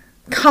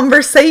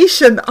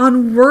conversation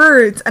on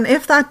words. And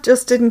if that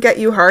just didn't get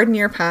you hard in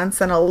your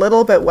pants and a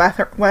little bit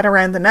wet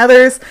around the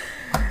nethers,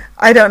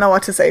 I don't know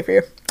what to say for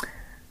you.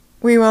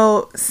 We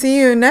will see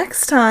you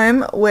next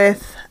time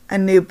with a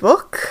new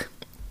book.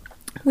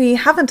 We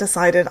haven't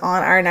decided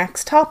on our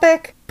next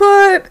topic,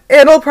 but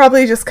it'll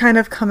probably just kind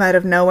of come out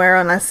of nowhere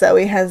unless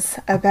Zoe has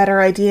a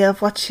better idea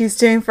of what she's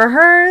doing for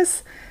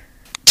hers.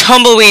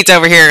 Tumbleweeds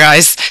over here,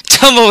 guys.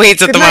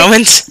 Tumbleweeds at the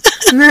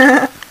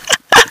moment.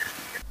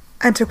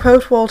 And to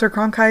quote Walter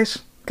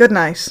Cronkite, good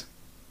night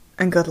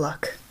and good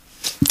luck.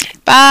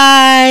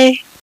 Bye.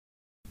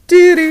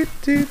 Do do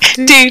do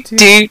do do. Do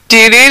do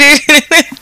do do do.